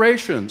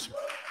generations,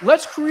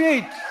 let's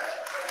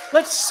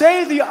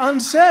say the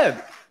unsaid.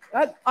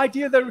 That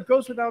idea that it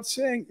goes without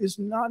saying is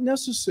not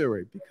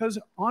necessary, because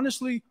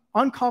honestly,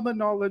 uncommon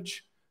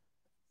knowledge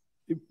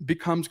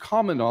becomes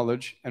common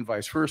knowledge and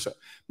vice versa.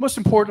 Most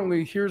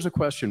importantly, here's a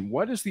question.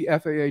 What is the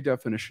FAA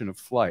definition of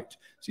flight?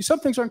 See, some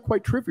things aren't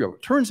quite trivial.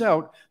 It turns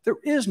out there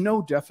is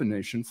no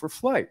definition for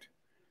flight.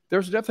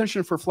 There's a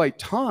definition for flight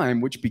time,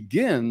 which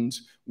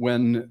begins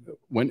when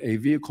a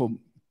vehicle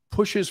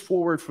pushes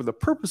forward for the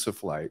purpose of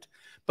flight,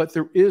 but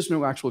there is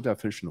no actual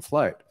definition of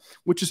flight,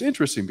 which is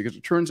interesting because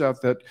it turns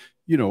out that,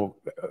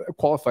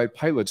 qualified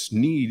pilots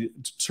need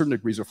certain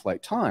degrees of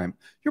flight time.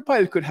 Your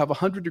pilot could have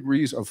 100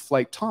 degrees of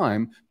flight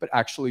time, but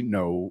actually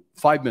no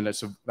 5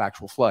 minutes of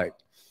actual flight.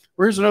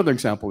 Or here's another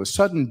example, is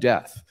sudden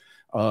death.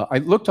 I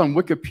looked on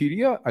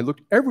Wikipedia, I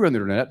looked everywhere on the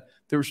internet,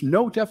 there's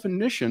no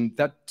definition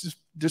that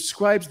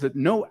describes that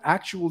no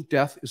actual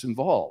death is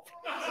involved.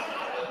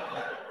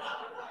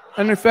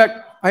 And in fact,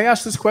 I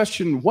asked this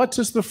question, what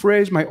does the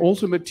phrase, my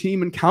ultimate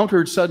team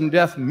encountered sudden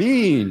death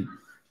mean?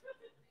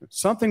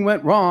 Something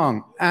went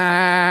wrong.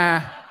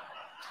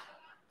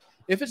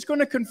 In if it's going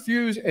to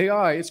confuse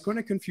AI, it's going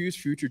to confuse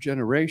future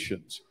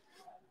generations.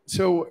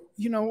 So,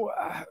 you know,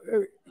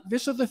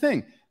 this is the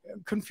thing.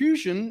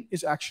 Confusion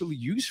is actually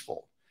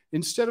useful.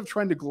 Instead of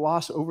trying to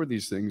gloss over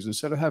these things,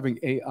 instead of having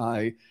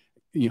AI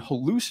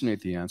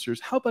hallucinate the answers,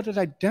 how about it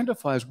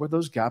identifies where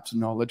those gaps in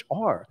knowledge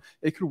are?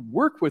 It could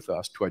work with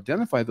us to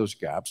identify those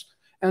gaps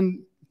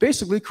and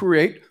basically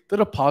create the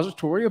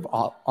depository of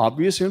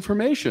obvious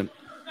information.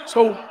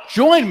 So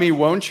join me,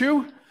 won't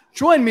you?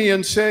 Join me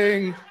in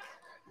saying,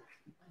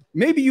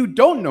 maybe you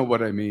don't know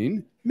what I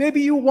mean.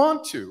 Maybe you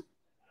want to.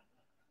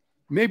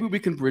 Maybe we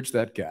can bridge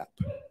that gap.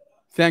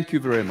 Thank you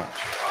very much.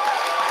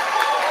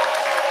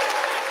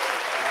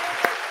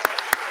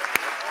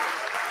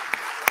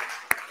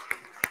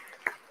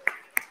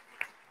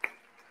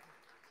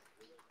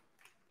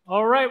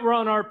 All right, we're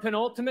on our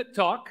penultimate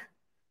talk,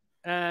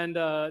 and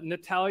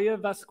Natalia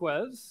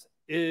Vasquez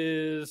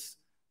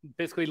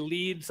basically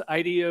leads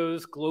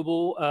IDEO's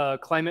global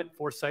climate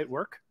foresight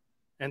work,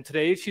 and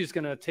today she's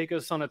going to take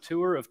us on a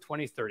tour of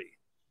 2030.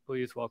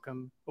 Please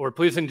welcome, or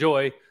please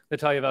enjoy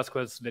Natalia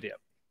Vasquez's video.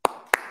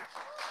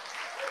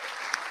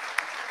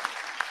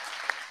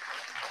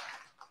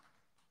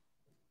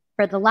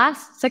 For the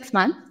last 6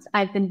 months,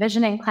 I've been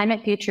visioning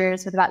climate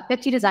futures with about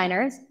 50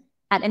 designers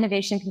at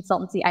innovation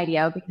consultancy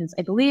IDEO because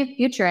I believe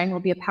futuring will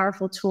be a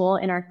powerful tool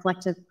in our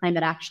collective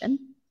climate action.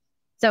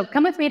 So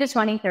come with me to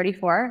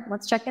 2034.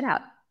 Let's check it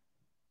out.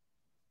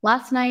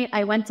 Last night,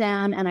 I went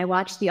down and I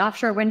watched the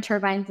offshore wind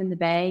turbines in the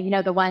bay, you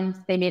know, the ones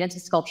they made into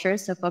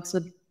sculptures, so folks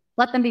would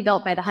let them be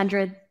built by the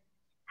hundreds.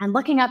 And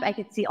looking up, I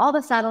could see all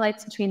the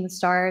satellites between the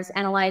stars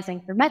analyzing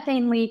for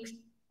methane leaks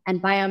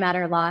and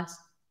biomatter loss.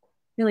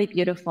 Really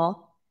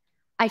beautiful.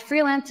 I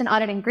freelance in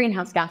auditing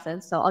greenhouse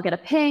gases, so I'll get a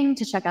ping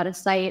to check out a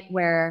site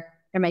where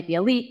there might be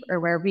a leak or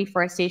where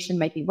reforestation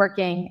might be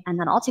working, and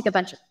then I'll take a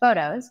bunch of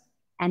photos,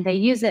 and they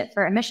use it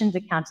for emissions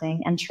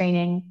accounting and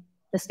training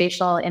the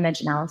spatial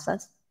image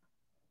analysis.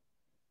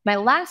 My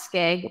last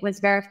gig was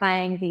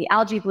verifying the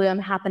algae bloom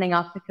happening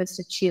off the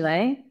coast of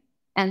Chile,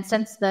 and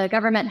since the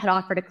government had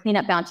offered a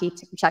cleanup bounty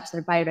to protect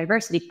their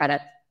biodiversity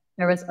credits,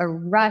 there was a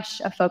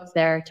rush of folks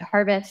there to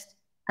harvest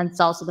and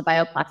sell to the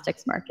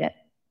bioplastics market.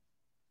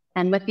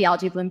 And with the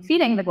algae bloom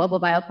feeding the global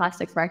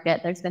bioplastics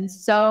market, there's been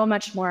so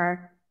much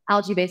more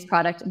algae-based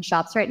product in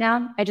shops right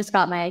now. I just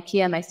got my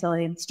IKEA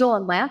mycelium stool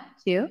and lamp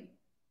too.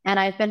 And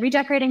I've been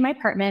redecorating my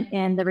apartment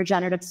in the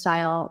regenerative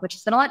style, which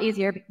has been a lot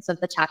easier because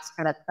of the tax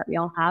credits that we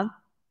all have.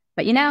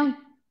 But you know,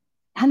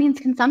 that means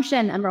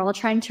consumption, and we're all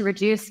trying to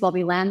reduce while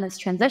we land this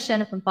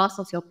transition from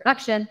fossil fuel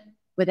production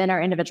within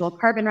our individual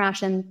carbon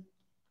rations.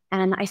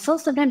 And I still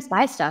sometimes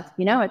buy stuff,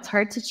 you know, it's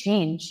hard to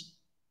change.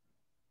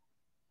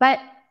 But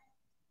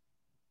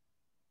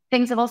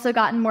things have also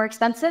gotten more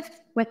expensive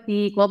with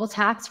the global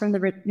tax from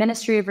the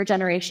Ministry of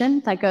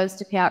Regeneration that goes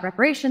to pay out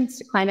reparations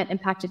to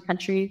climate-impacted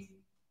countries.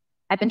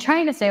 I've been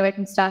trying to stay away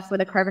from stuff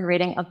with a carbon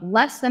rating of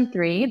less than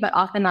 3, but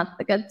often not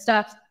the good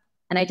stuff,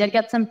 and I did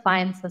get some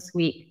fines this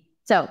week.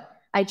 So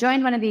I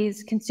joined one of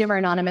these consumer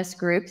anonymous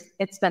groups.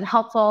 It's been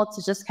helpful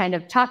to just kind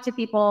of talk to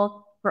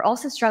people who are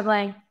also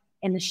struggling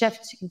in the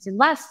shift to consume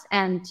less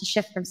and to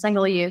shift from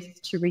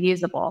single-use to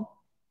reusable.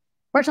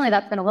 Fortunately,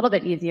 that's been a little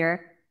bit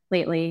easier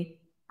lately.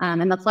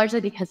 And that's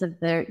largely because of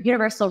the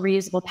universal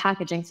reusable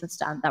packaging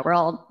system that we're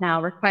all now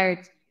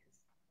required to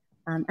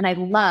use. And I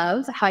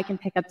love how I can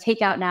pick up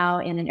takeout now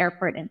in an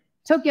airport in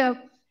Tokyo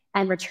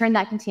and return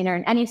that container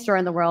in any store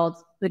in the world,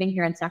 including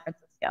here in San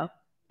Francisco.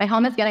 My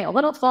home is getting a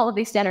little full of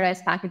these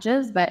standardized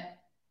packages, but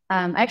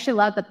I actually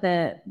love that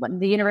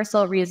the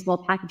universal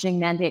reusable packaging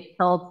mandate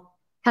killed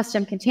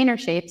custom container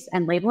shapes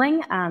and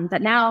labeling,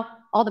 that now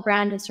all the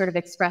brand is sort of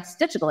expressed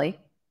digitally.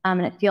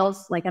 And it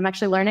feels like I'm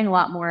actually learning a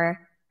lot more,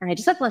 and I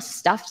just have less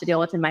stuff to deal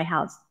with in my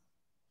house.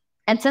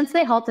 And since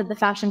they halted the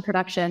fashion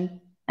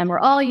production and we're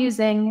all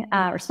using,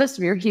 or supposed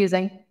to be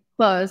using,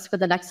 clothes for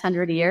the next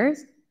 100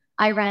 years,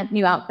 I rent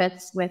new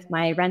outfits with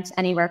my Rent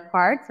Anywhere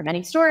card from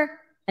any store,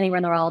 anywhere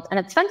in the world. And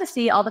it's fun to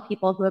see all the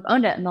people who have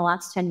owned it in the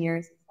last 10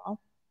 years as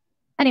well.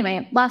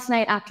 Anyway, last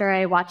night after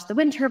I watched the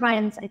wind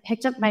turbines, I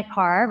picked up my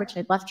car, which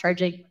I'd left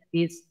charging with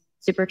these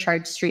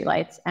supercharged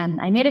streetlights,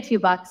 and I made a few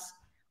bucks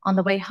on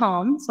the way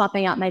home,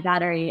 swapping out my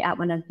battery at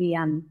one of the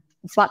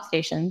swap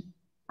stations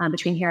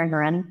between here and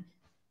Marin.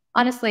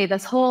 Honestly,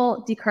 this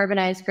whole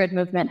decarbonized grid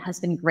movement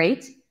has been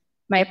great.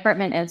 My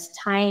apartment is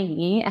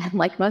tiny, and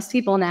like most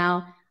people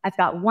now, I've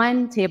got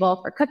one table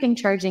for cooking,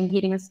 charging,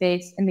 heating the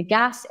space. In the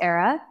gas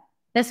era,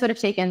 this would have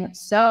taken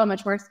so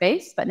much more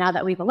space, but now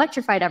that we've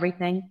electrified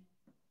everything,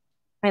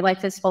 my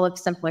life is full of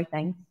simpler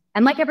things.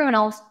 And like everyone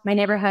else, my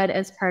neighborhood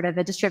is part of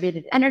a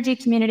distributed energy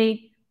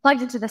community,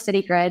 plugged into the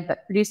city grid,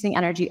 but producing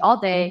energy all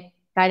day,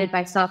 guided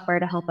by software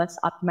to help us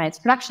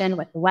optimize production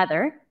with the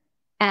weather.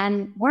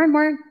 And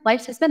more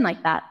life has been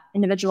like that,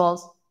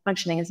 individuals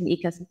functioning as an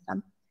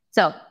ecosystem.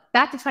 So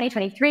back to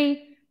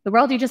 2023, the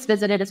world you just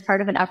visited is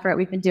part of an effort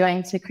we've been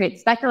doing to create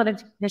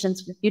speculative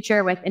visions for the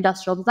future with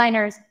industrial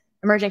designers,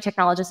 emerging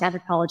technologists,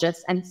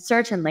 anthropologists, and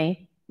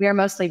certainly we are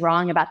mostly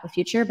wrong about the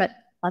future, but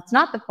that's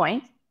not the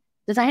point.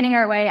 Designing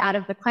our way out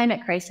of the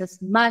climate crisis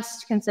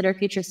must consider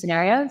future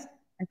scenarios.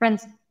 And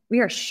friends, we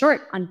are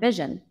short on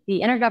vision.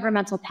 The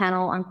Intergovernmental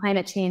Panel on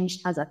Climate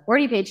Change has a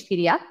 40-page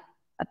PDF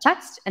of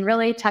text, and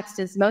really text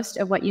is most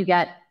of what you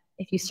get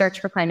if you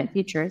search for climate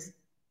futures.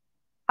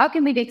 How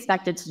can we be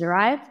expected to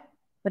derive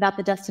without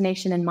the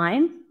destination in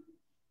mind?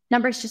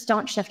 Numbers just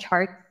don't shift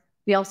hearts.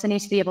 We also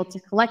need to be able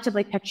to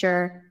collectively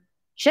picture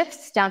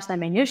shifts down to the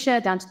minutiae,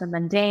 down to the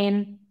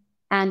mundane,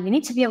 and we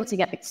need to be able to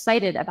get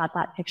excited about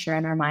that picture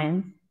in our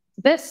minds.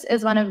 This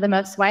is one of the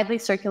most widely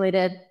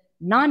circulated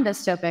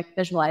non-dystopic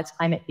visualized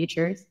climate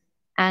futures,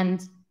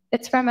 and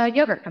it's from a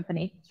yogurt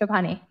company,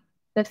 Chobani.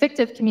 The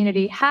fictive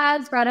community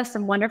has brought us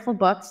some wonderful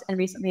books and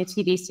recently a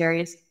TV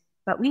series,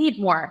 but we need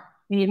more.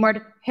 We need more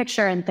to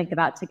picture and think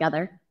about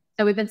together.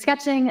 So we've been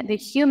sketching the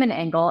human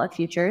angle of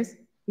futures,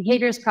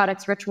 behaviors,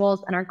 products,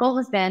 rituals, and our goal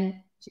has been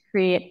to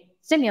create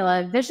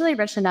stimuli visually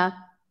rich enough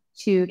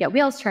to get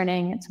wheels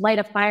turning, to light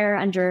a fire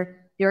under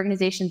the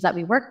organizations that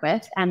we work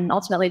with, and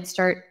ultimately to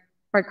start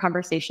hard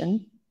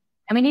conversation.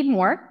 And we need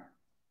more,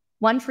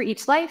 one for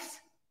each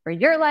life, for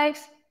your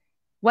life.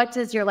 What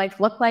does your life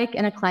look like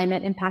in a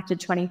climate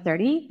impacted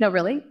 2030? No,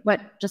 really,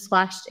 what just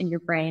flashed in your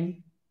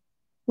brain?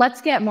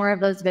 Let's get more of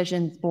those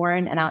visions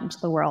born and out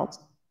into the world.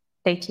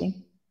 Stay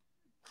tuned.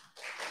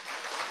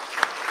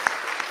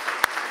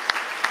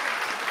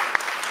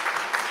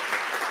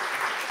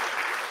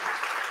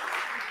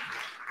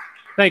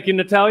 Thank you,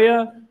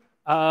 Natalia.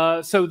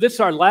 So this is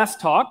our last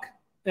talk,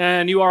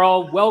 and you are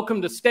all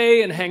welcome to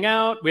stay and hang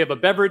out. We have a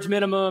beverage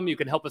minimum. You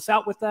can help us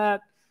out with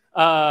that.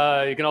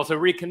 You can also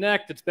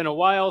reconnect. It's been a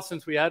while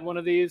since we had one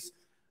of these.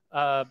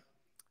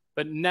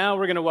 But now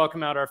we're going to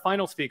welcome out our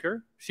final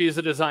speaker. She's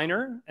a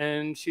designer,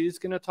 and she's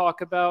going to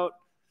talk about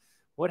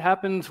what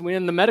happens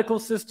when the medical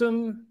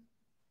system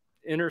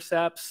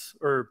intersects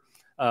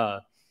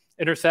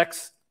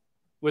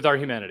with our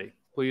humanity.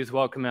 Please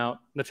welcome out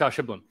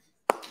Natasha Blum.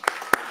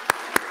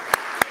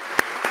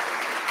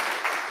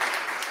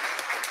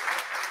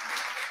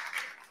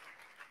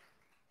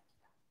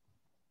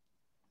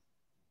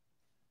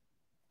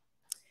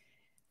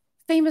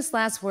 Famous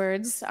last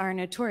words are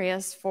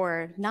notorious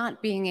for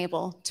not being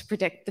able to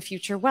predict the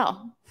future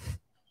well.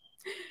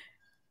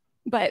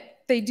 But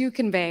they do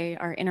convey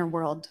our inner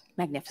world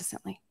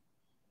magnificently.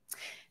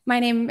 My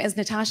name is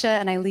Natasha,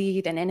 and I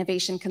lead an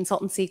innovation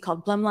consultancy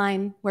called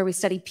Blum, where we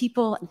study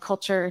people and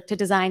culture to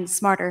design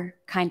smarter,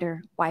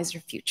 kinder, wiser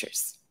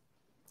futures.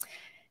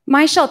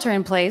 My shelter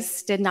in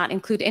place did not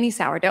include any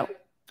sourdough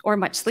or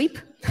much sleep,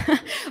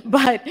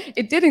 but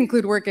it did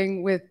include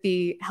working with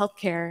the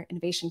healthcare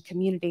innovation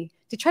community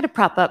to try to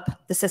prop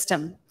up the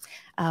system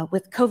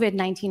with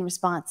COVID-19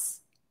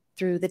 response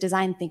through the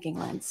design thinking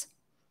lens.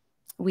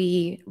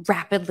 We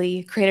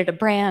rapidly created a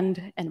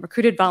brand and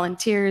recruited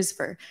volunteers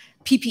for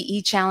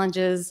PPE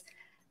challenges,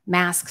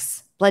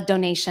 masks, blood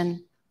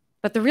donation.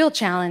 But the real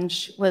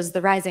challenge was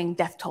the rising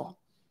death toll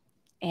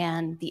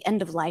and the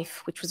end of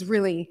life, which was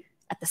really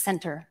at the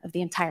center of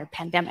the entire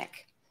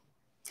pandemic.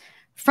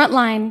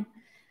 Frontline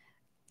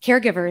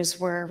caregivers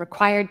were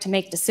required to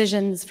make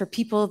decisions for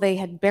people they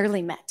had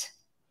barely met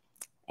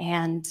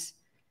and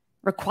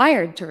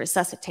required to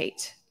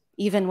resuscitate,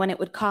 even when it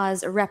would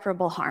cause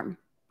irreparable harm,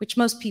 which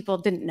most people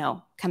didn't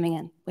know coming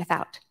in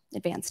without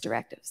advance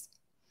directives.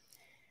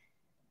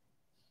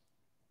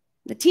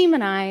 The team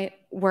and I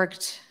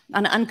worked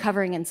on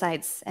uncovering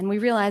insights, and we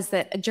realized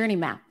that a journey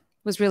map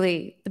was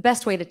really the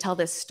best way to tell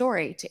this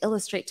story, to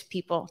illustrate to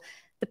people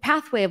the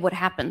pathway of what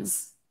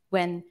happens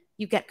when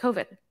you get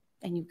COVID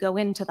and you go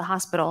into the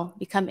hospital,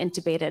 become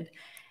intubated,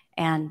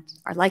 and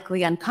are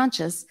likely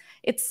unconscious.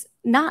 It's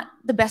not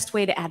the best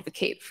way to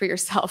advocate for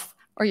yourself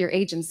or your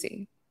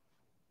agency.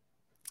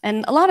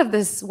 And a lot of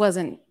this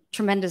wasn't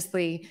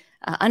tremendously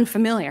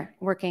unfamiliar,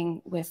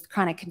 working with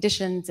chronic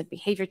conditions and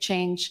behavior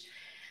change.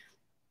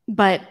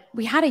 But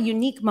we had a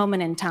unique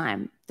moment in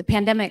time. The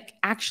pandemic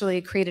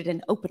actually created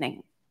an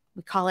opening.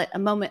 We call it a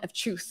moment of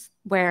truth,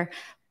 where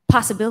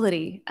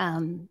possibility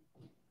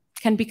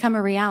can become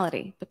a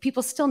reality, but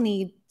people still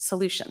need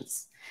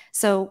solutions.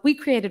 So we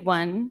created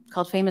one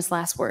called Famous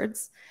Last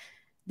Words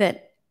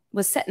that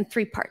was set in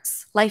 3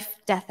 parts: life,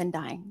 death, and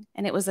dying.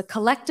 And it was a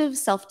collective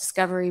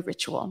self-discovery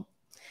ritual,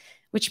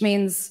 which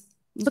means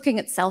looking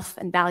at self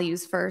and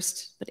values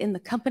first, but in the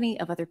company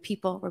of other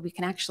people, where we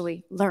can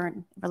actually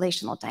learn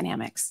relational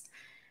dynamics.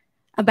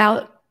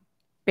 About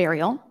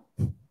burial,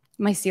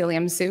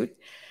 mycelium suit,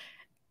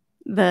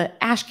 the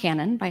ash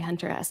cannon by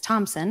Hunter S.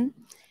 Thompson,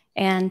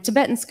 and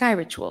Tibetan sky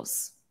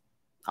rituals,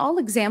 all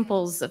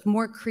examples of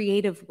more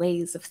creative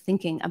ways of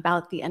thinking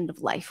about the end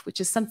of life, which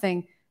is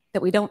something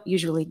that we don't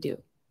usually do.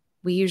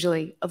 We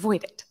usually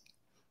avoid it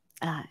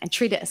and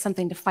treat it as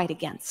something to fight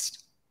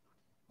against.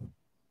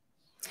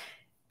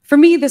 For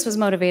me, this was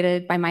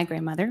motivated by my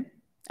grandmother,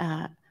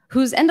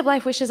 whose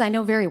end-of-life wishes I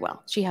know very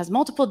well. She has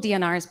multiple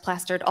DNRs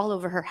plastered all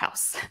over her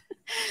house.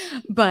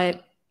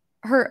 But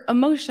her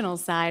emotional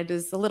side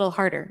is a little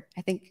harder.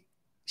 I think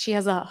she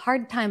has a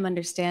hard time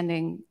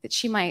understanding that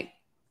she might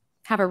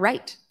have a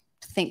right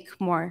to think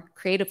more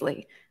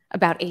creatively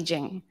about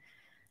aging.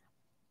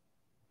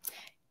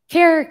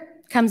 Care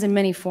comes in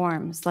many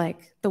forms,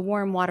 like the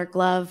warm water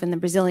glove in the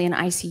Brazilian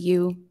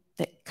ICU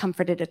that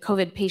comforted a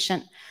COVID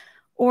patient,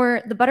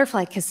 or the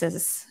butterfly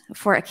kisses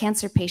for a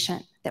cancer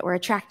patient that were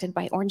attracted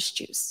by orange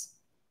juice.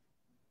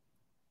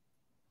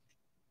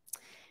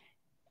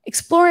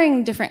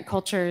 Exploring different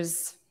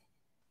cultures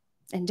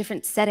and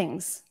different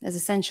settings is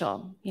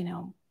essential. You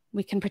know,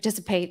 we can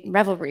participate in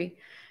revelry,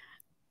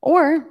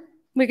 or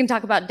we can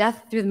talk about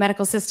death through the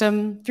medical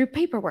system through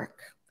paperwork,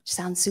 which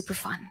sounds super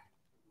fun.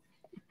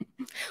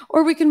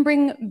 Or we can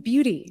bring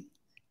beauty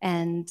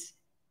and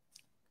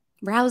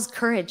rouse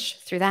courage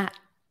through that.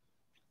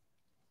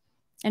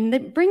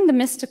 And bring the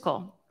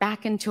mystical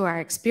back into our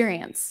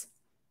experience.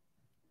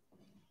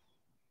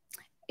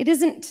 It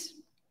isn't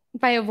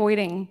by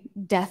avoiding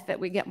death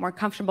that we get more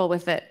comfortable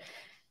with it.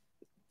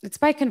 It's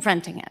by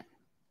confronting it,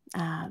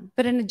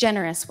 but in a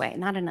generous way,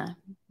 not in a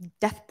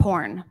death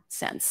porn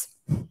sense.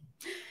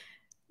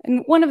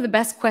 And one of the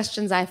best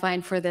questions I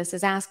find for this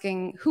is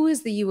asking, who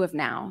is the you of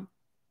now?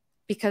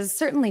 Because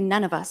certainly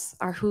none of us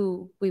are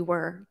who we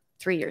were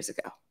 3 years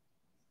ago.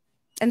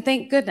 And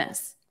thank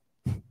goodness.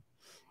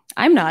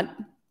 I'm not.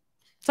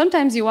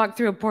 Sometimes you walk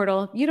through a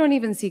portal you don't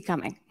even see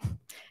coming.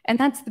 And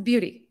that's the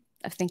beauty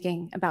of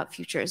thinking about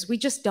futures. We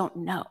just don't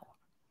know.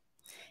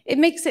 It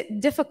makes it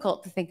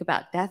difficult to think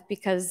about death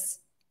because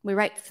we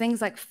write things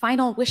like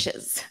final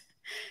wishes.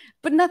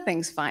 But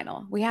nothing's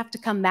final. We have to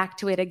come back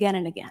to it again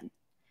and again.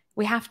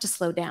 We have to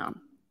slow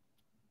down.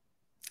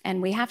 And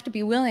we have to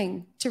be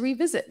willing to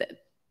revisit it.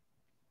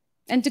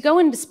 And to go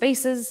into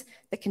spaces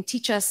that can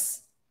teach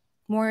us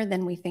more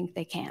than we think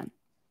they can.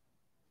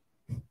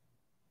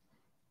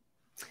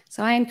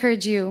 So I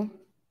encourage you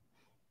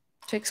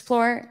to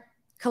explore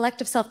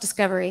collective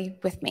self-discovery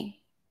with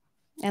me.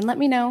 And let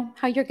me know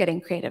how you're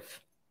getting creative.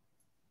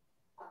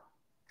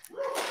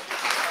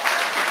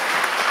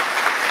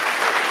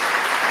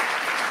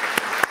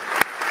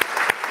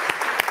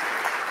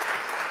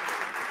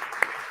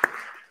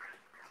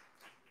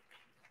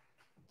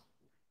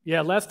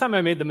 Yeah, last time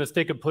I made the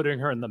mistake of putting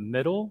her in the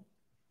middle,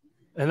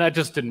 and that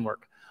just didn't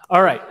work.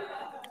 All right,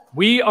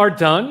 we are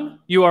done.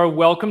 You are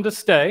welcome to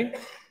stay.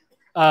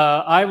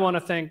 I want to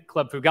thank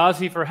Club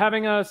Fugazi for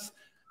having us.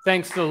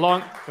 Thanks to the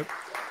long...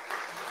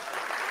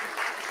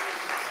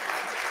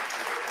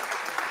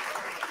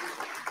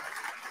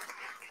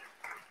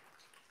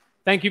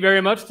 Thank you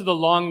very much to the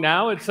Long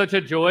Now. It's such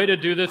a joy to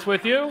do this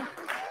with you.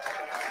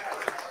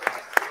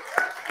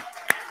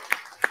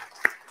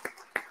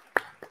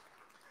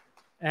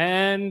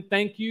 And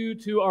thank you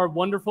to our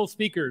wonderful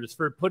speakers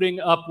for putting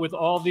up with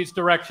all these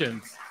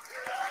directions.